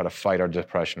tongue. We try to fight our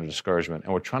depression or discouragement,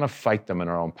 and we're trying to fight them in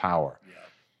our own power.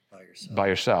 By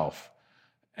yourself.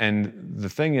 And the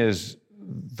thing is,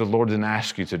 the Lord didn't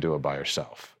ask you to do it by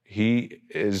yourself. He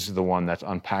is the one that's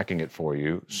unpacking it for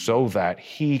you so that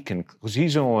he can, because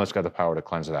he's the one that's got the power to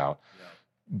cleanse it out,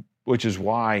 which is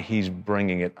why he's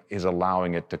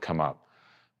allowing it to come up.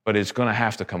 But it's going to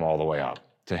have to come all the way up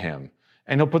to him.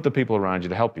 And he'll put the people around you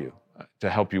to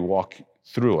help you walk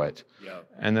through it. Yeah.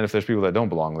 And then if there's people that don't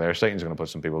belong there, Satan's going to put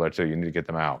some people there too. You need to get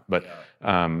them out. But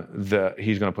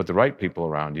he's going to put the right people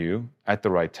around you at the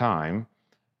right time,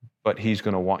 but he's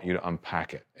going to want you to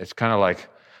unpack it. It's kind of like,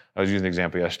 I was using the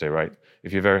example yesterday, right?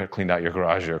 If you've ever cleaned out your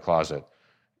garage or your closet,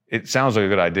 it sounds like a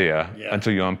good idea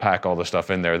until you unpack all the stuff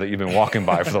in there that you've been walking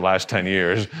by for the last 10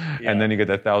 years. And then you get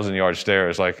that 1,000-yard stare.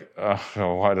 It's like,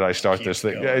 oh, why did I start this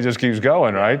thing? It just keeps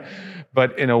going, right?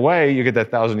 But in a way, you get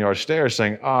that 1,000-yard stare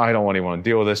saying, oh, I don't even want to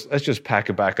deal with this. Let's just pack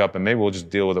it back up and maybe we'll just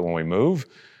deal with it when we move.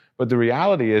 But the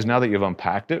reality is now that you've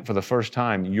unpacked it for the first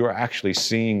time, you're actually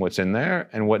seeing what's in there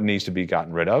and what needs to be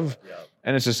gotten rid of.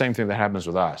 And it's the same thing that happens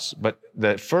with us. But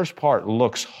the first part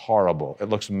looks horrible. It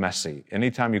looks messy.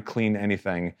 Anytime you clean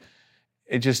anything,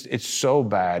 it's so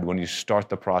bad when you start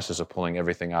the process of pulling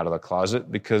everything out of the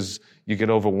closet because you get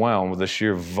overwhelmed with the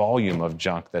sheer volume of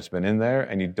junk that's been in there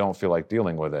and you don't feel like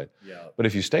dealing with it. But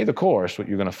if you stay the course, what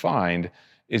you're going to find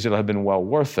is it'll have been well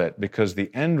worth it because the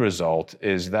end result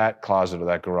is that closet or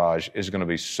that garage is going to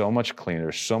be so much cleaner,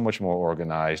 so much more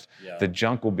organized. The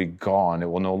junk will be gone. It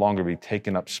will no longer be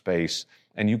taking up space.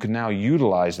 And you can now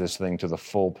utilize this thing to the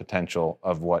full potential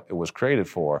of what it was created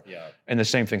for. And the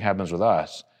same thing happens with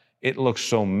us. It looks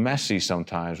so messy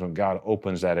sometimes when God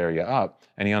opens that area up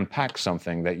and he unpacks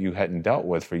something that you hadn't dealt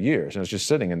with for years and it's just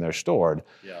sitting in there stored.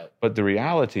 But the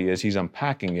reality is he's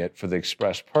unpacking it for the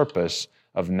express purpose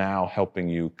of now helping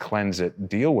you cleanse it,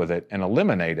 deal with it, and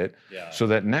eliminate it so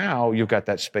that now you've got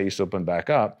that space open back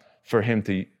up for him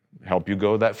to help you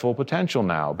go that full potential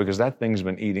now because that thing's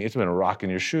been eating, it's been a rock in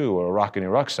your shoe or a rock in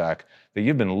your rucksack that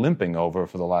you've been limping over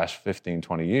for the last 15,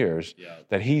 20 years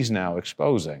that he's now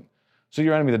exposing. So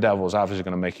your enemy, the devil, is obviously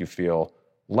going to make you feel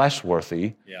less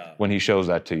worthy when he shows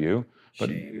that to you. But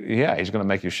he's going to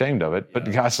make you ashamed of it. But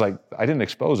God's like, I didn't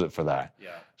expose it for that.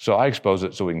 So I expose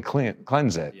it so we can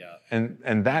cleanse it.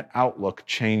 And that outlook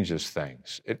changes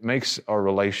things. It makes our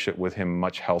relationship with him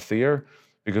much healthier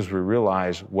because we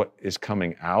realize what is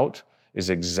coming out is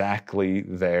exactly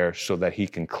there so that he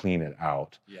can clean it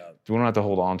out. We don't have to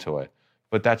hold on to it.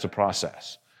 But that's a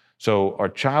process. So our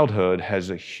childhood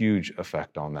has a huge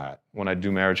effect on that. When I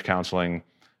do marriage counseling,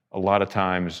 a lot of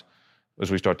times as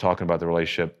we start talking about the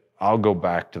relationship, I'll go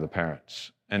back to the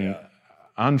parents. And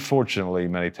unfortunately,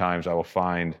 many times I will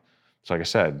find, it's like I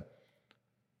said,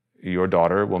 your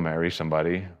daughter will marry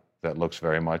somebody that looks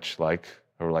very much like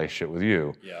a relationship with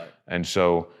you. And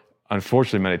so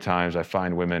unfortunately, many times I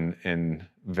find women in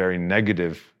very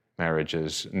negative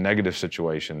marriages, negative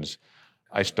situations.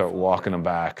 I start walking them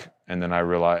back, and then I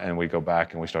realize, and we go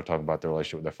back and we start talking about their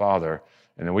relationship with their father,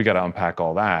 and then we got to unpack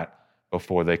all that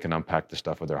before they can unpack the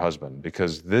stuff with their husband,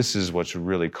 because this is what's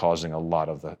really causing a lot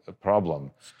of the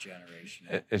problem. It's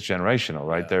generational. It's generational,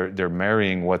 right? They're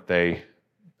marrying what they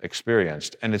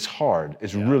experienced, and it's hard.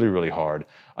 It's really, really hard.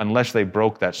 Unless they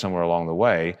broke that somewhere along the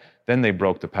way, then they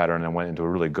broke the pattern and went into a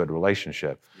really good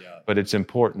relationship. But it's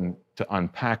important to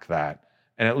unpack that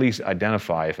and at least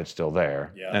identify if it's still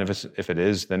there. And if it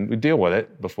is, then we deal with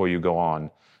it before you go on.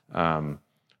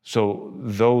 So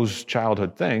those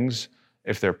childhood things,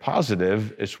 if they're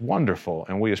positive, it's wonderful.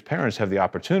 And we as parents have the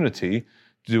opportunity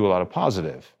to do a lot of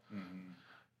positive.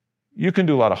 You can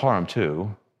do a lot of harm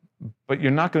too, but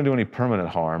you're not going to do any permanent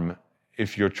harm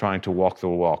if you're trying to walk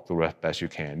the best you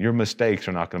can. Your mistakes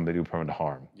are not going to do permanent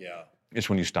harm. It's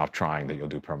when you stop trying that you'll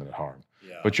do permanent harm.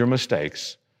 But your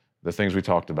mistakes, the things we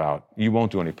talked about, you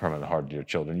won't do any permanent harm to your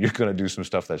children. You're going to do some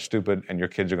stuff that's stupid, and your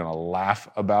kids are going to laugh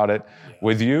about it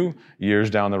with you years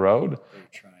down the road.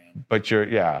 But you're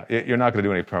not going to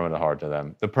do any permanent harm to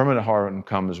them. The permanent harm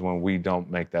comes when we don't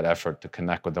make that effort to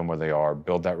connect with them where they are,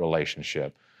 build that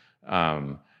relationship,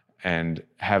 and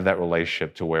have that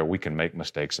relationship to where we can make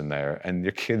mistakes in there. And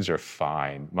your kids are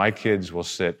fine. My kids will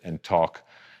sit and talk.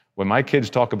 When my kids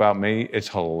talk about me, it's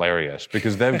hilarious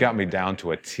because they've got me down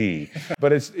to a T.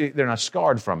 But they're not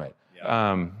scarred from it.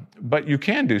 But you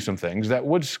can do some things that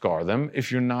would scar them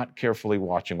if you're not carefully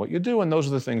watching what you do, and those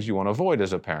are the things you want to avoid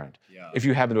as a parent. If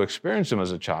you happen to experience them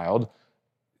as a child,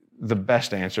 the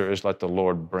best answer is let the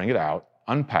Lord bring it out,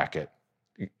 unpack it.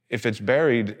 If it's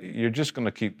buried, you're going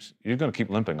to keep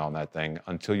limping on that thing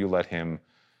until you let him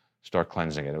start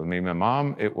cleansing it. With me, my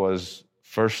mom, it was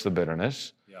first the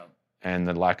bitterness and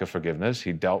the lack of forgiveness.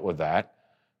 He dealt with that.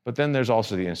 But then there's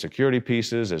also the insecurity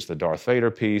pieces. It's the Darth Vader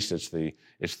piece. It's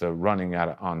the running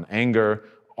out on anger.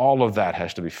 All of that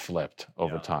has to be flipped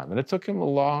over time. And it took him a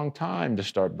long time to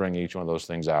start bringing each one of those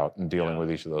things out and dealing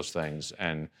with each of those things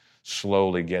and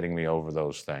slowly getting me over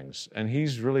those things. And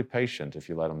he's really patient if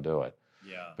you let him do it.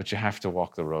 But you have to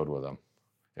walk the road with him,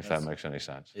 if that makes any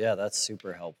sense. Yeah, that's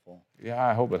super helpful. Yeah,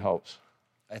 I hope it helps.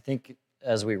 I think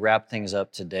as we wrap things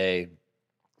up today,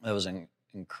 that was an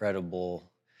incredible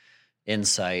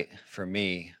insight for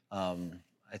me.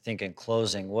 I think in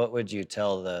closing, what would you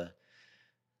tell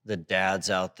the dads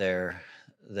out there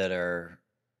that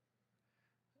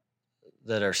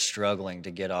that are struggling to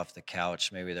get off the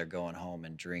couch, maybe they're going home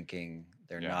and drinking,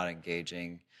 they're not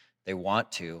engaging, they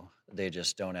want to, they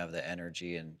just don't have the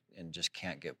energy and just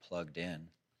can't get plugged in.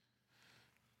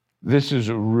 This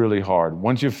is really hard.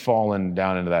 Once you've fallen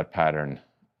down into that pattern,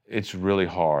 it's really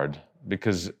hard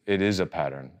because it is a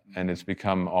pattern and it's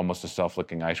become almost a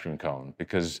self-licking ice cream cone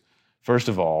because, first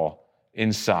of all,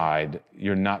 inside,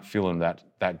 you're not feeling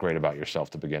that great about yourself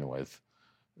to begin with.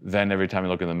 Then every time you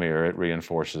look in the mirror, it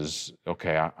reinforces,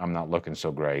 okay, I'm not looking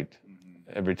so great.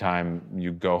 Every time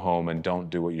you go home and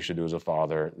don't do what you should do as a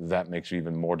father, that makes you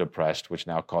even more depressed, which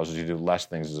now causes you to do less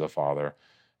things as a father.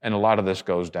 And a lot of this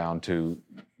goes down to,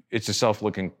 it's a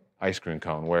self-licking ice cream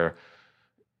cone where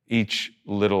each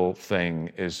little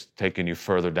thing is taking you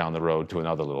further down the road to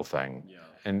another little thing. Yeah.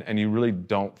 And you really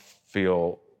don't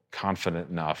feel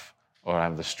confident enough or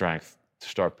have the strength to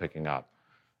start picking up.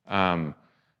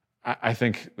 I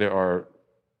think there are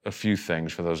a few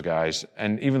things for those guys,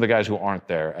 and even the guys who aren't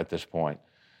there at this point.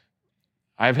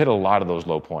 I've hit a lot of those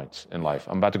low points in life.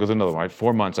 I'm about to go through another one, right?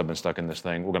 4 months I've been stuck in this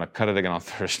thing. We're going to cut it again on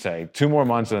Thursday. 2 more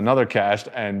months and another cast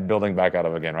and building back out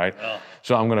of it again, right? Oh.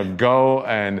 So I'm going to go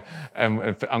and I'm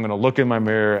going to look in my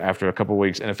mirror after a couple of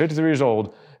weeks. And at 53 years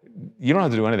old, you don't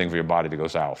have to do anything for your body to go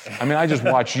south. I mean, I just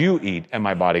watch you eat and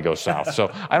my body goes south. So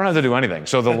I don't have to do anything.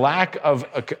 So the lack of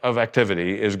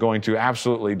activity is going to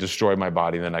absolutely destroy my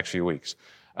body in the next few weeks,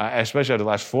 especially after the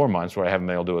last 4 months where I haven't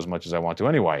been able to do as much as I want to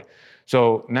anyway.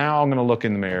 So now I'm going to look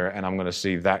in the mirror and I'm going to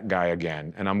see that guy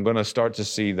again. And I'm going to start to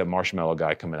see the marshmallow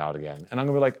guy coming out again. And I'm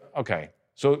going to be like, okay,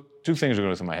 so 2 things are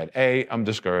going through my head. A, I'm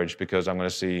discouraged because I'm going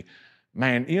to see,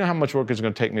 man, you know how much work it's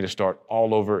going to take me to start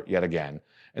all over yet again.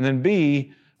 And then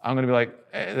B, I'm going to be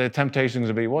like, the temptation is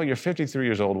going to be, well, you're 53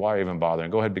 years old. Why are you even bothering?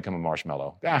 Go ahead and become a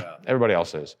marshmallow. Everybody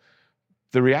else is.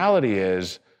 The reality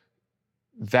is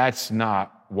that's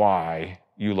not why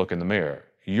you look in the mirror.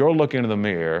 You're looking into the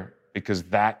mirror because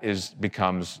that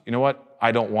becomes, you know what?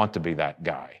 I don't want to be that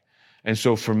guy. And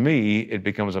so for me, it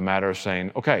becomes a matter of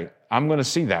saying, okay, I'm going to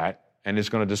see that and it's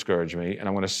going to discourage me. And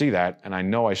I'm going to see that and I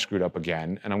know I screwed up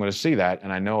again. And I'm going to see that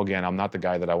and I know, again, I'm not the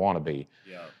guy that I want to be.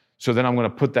 Yeah. So then I'm going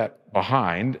to put that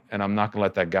behind and I'm not going to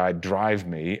let that guy drive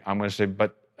me. I'm going to say,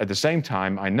 but at the same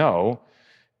time, I know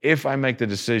if I make the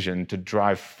decision to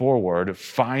drive forward,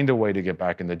 find a way to get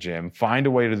back in the gym, find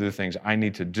a way to do the things I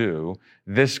need to do,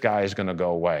 this guy is going to go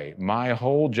away. My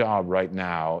whole job right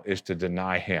now is to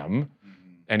deny him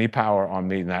any power on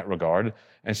me in that regard.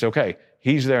 And say, okay,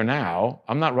 he's there now.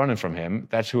 I'm not running from him.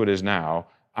 That's who it is now.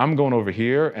 I'm going over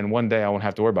here, and one day I won't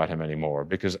have to worry about him anymore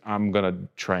because I'm going to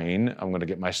train. I'm going to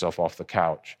get myself off the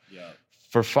couch. Yeah.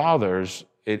 For fathers,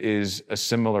 it is a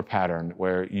similar pattern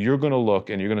where you're going to look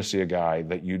and you're going to see a guy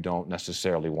that you don't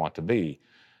necessarily want to be.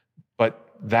 But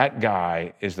that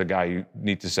guy is the guy you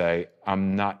need to say,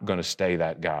 I'm not going to stay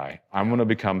that guy. I'm going to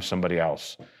become somebody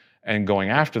else. And going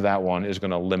after that one is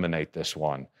going to eliminate this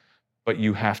one. But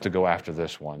you have to go after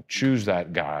this one. Choose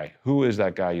that guy. Who is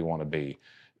that guy you want to be?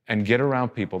 And get around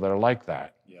people that are like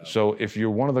that. Yeah. So if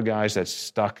you're one of the guys that's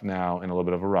stuck now in a little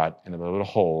bit of a rut, in a little bit of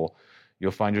a hole,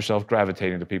 you'll find yourself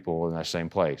gravitating to people in that same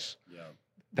place. Yeah.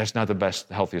 That's not the best,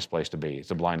 healthiest place to be. It's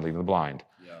the blind leading the blind.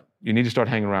 Yeah. You need to start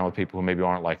hanging around with people who maybe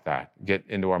aren't like that. Get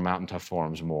into our Mountain Tough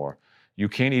forums more. You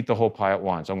can't eat the whole pie at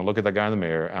once. I'm going to look at that guy in the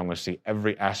mirror, and I'm going to see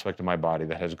every aspect of my body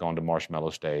that has gone to marshmallow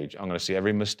stage. I'm going to see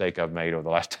every mistake I've made over the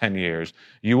last 10 years.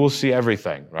 You will see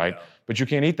everything, right? Yeah. But you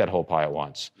can't eat that whole pie at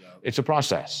once. Yeah. It's a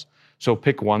process. So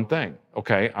pick one thing.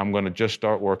 Okay, I'm going to just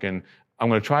start working. I'm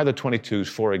going to try the 22s,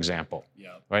 for example,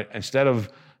 right? Instead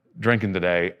of drinking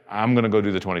today, I'm going to go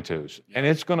do the 22s. And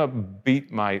it's going to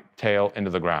beat my tail into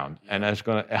the ground. And I'm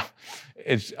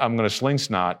going to sling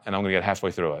snot, and I'm going to get halfway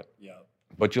through it.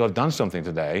 But you'll have done something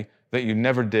today that you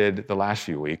never did the last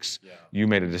few weeks. You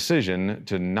made a decision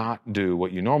to not do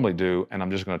what you normally do, and I'm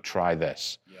just going to try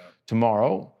this.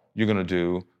 Tomorrow, you're going to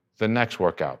do the next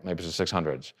workout. Maybe it's the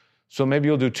 600s. So maybe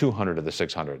you'll do 200 of the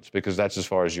 600s because that's as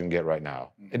far as you can get right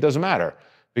now. It doesn't matter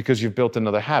because you've built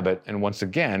another habit. And once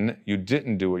again, you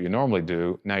didn't do what you normally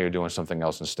do. Now you're doing something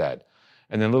else instead.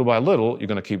 And then little by little, you're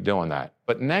going to keep doing that.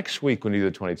 But next week when you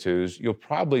do the 22s, you'll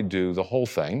probably do the whole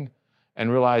thing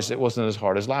and realize it wasn't as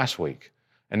hard as last week.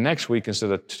 And next week,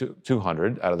 instead of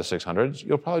 200 out of the 600s,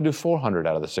 you'll probably do 400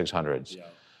 out of the 600s. Yeah.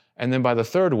 And then by the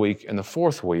third week and the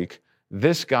fourth week,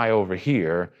 this guy over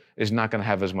here is not going to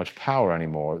have as much power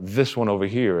anymore. This one over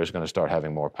here is going to start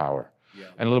having more power. Yeah.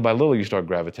 And little by little, you start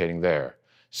gravitating there.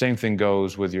 Same thing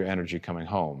goes with your energy coming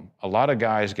home. A lot of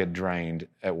guys get drained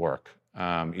at work.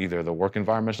 Either the work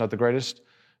environment's not the greatest,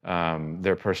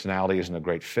 their personality isn't a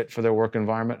great fit for their work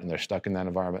environment, and they're stuck in that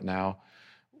environment now.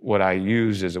 What I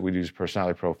use is that we use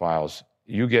personality profiles.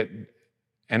 You get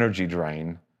energy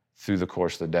drain through the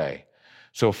course of the day.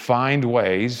 So find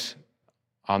ways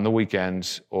on the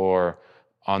weekends or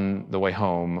on the way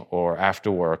home or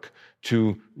after work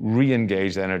to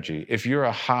re-engage the energy. If you're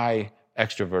a high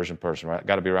extroversion person, right,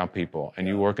 got to be around people, and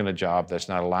you work in a job that's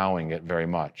not allowing it very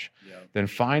much, then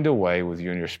find a way with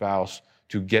you and your spouse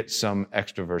to get some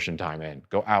extroversion time in.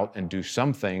 Go out and do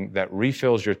something that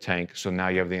refills your tank, so now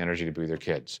you have the energy to be with your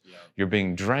kids. You're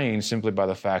being drained simply by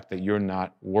the fact that you're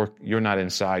not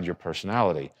inside your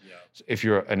personality. If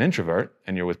you're an introvert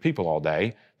and you're with people all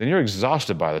day, then you're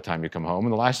exhausted by the time you come home,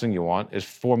 and the last thing you want is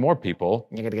 4 more people,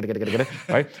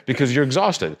 right? Because you're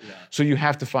exhausted. So you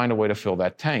have to find a way to fill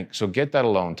that tank. So get that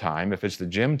alone time. If it's the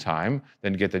gym time,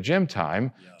 then get the gym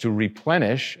time to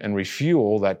replenish and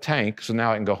refuel that tank, so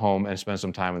now I can go home and spend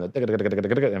some time in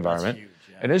the environment. Huge,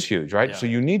 It is huge, right? So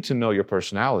you need to know your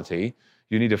personality.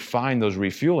 You need to find those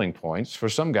refueling points. For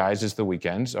some guys, it's the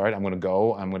weekends. All right, I'm going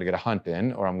to get a hunt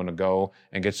in, or I'm going to go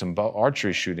and get some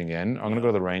archery shooting in, or I'm going to go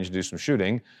to the range and do some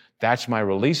shooting. That's my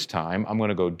release time. I'm going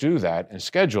to go do that and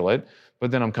schedule it, but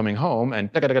then I'm coming home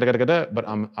and but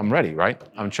I'm ready, right?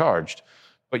 I'm charged.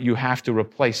 But you have to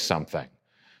replace something.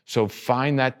 So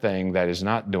find that thing that is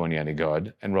not doing you any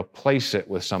good and replace it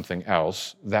with something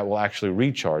else that will actually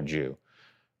recharge you.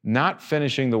 Not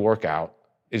finishing the workout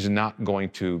is not going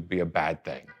to be a bad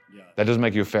thing. That doesn't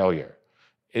make you a failure.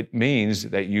 It means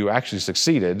that you actually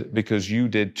succeeded because you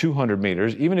did 200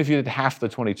 meters, even if you did half the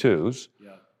 22s.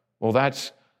 Well,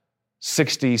 that's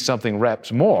 60-something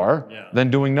reps more than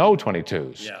doing no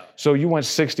 22s. So you went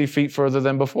 60 feet further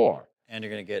than before. And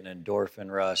you're going to get an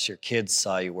endorphin rush. Your kids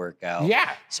saw you work out.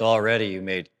 So already you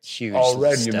made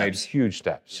huge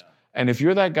steps. And if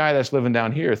you're that guy that's living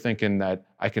down here thinking that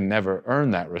I can never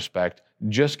earn that respect,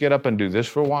 just get up and do this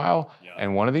for a while.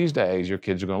 And one of these days, your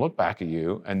kids are going to look back at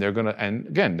you, and they're going to be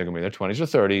in their 20s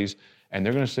or 30s, and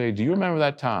they're going to say, do you remember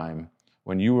that time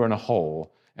when you were in a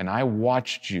hole and I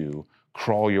watched you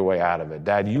crawl your way out of it?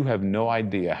 Dad, you have no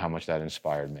idea how much that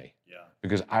inspired me.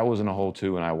 Because I was in a hole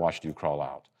too, and I watched you crawl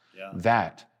out.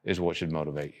 That is what should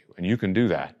motivate you. And you can do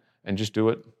that, and just do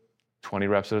it 20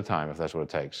 reps at a time if that's what it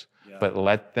takes. But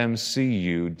let them see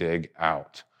you dig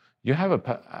out. You have an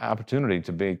opportunity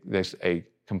to be a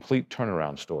complete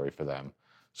turnaround story for them.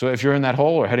 So if you're in that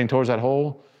hole or heading towards that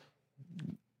hole,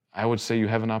 I would say you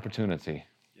have an opportunity.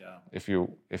 If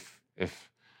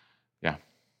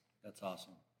That's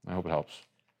awesome. I hope it helps.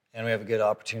 And we have a good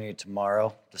opportunity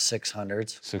tomorrow, the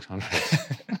 600s.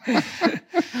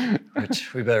 600.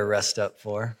 Which we better rest up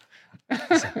for.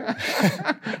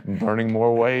 Burning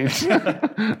more weight.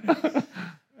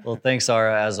 Well, thanks,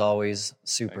 Ara, as always.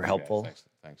 Super helpful.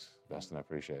 Thanks, Dustin. I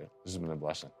appreciate it. This has been a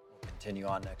blessing. We'll continue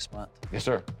on next month. Yes,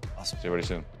 sir. Awesome. See you very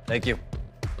soon. Thank you.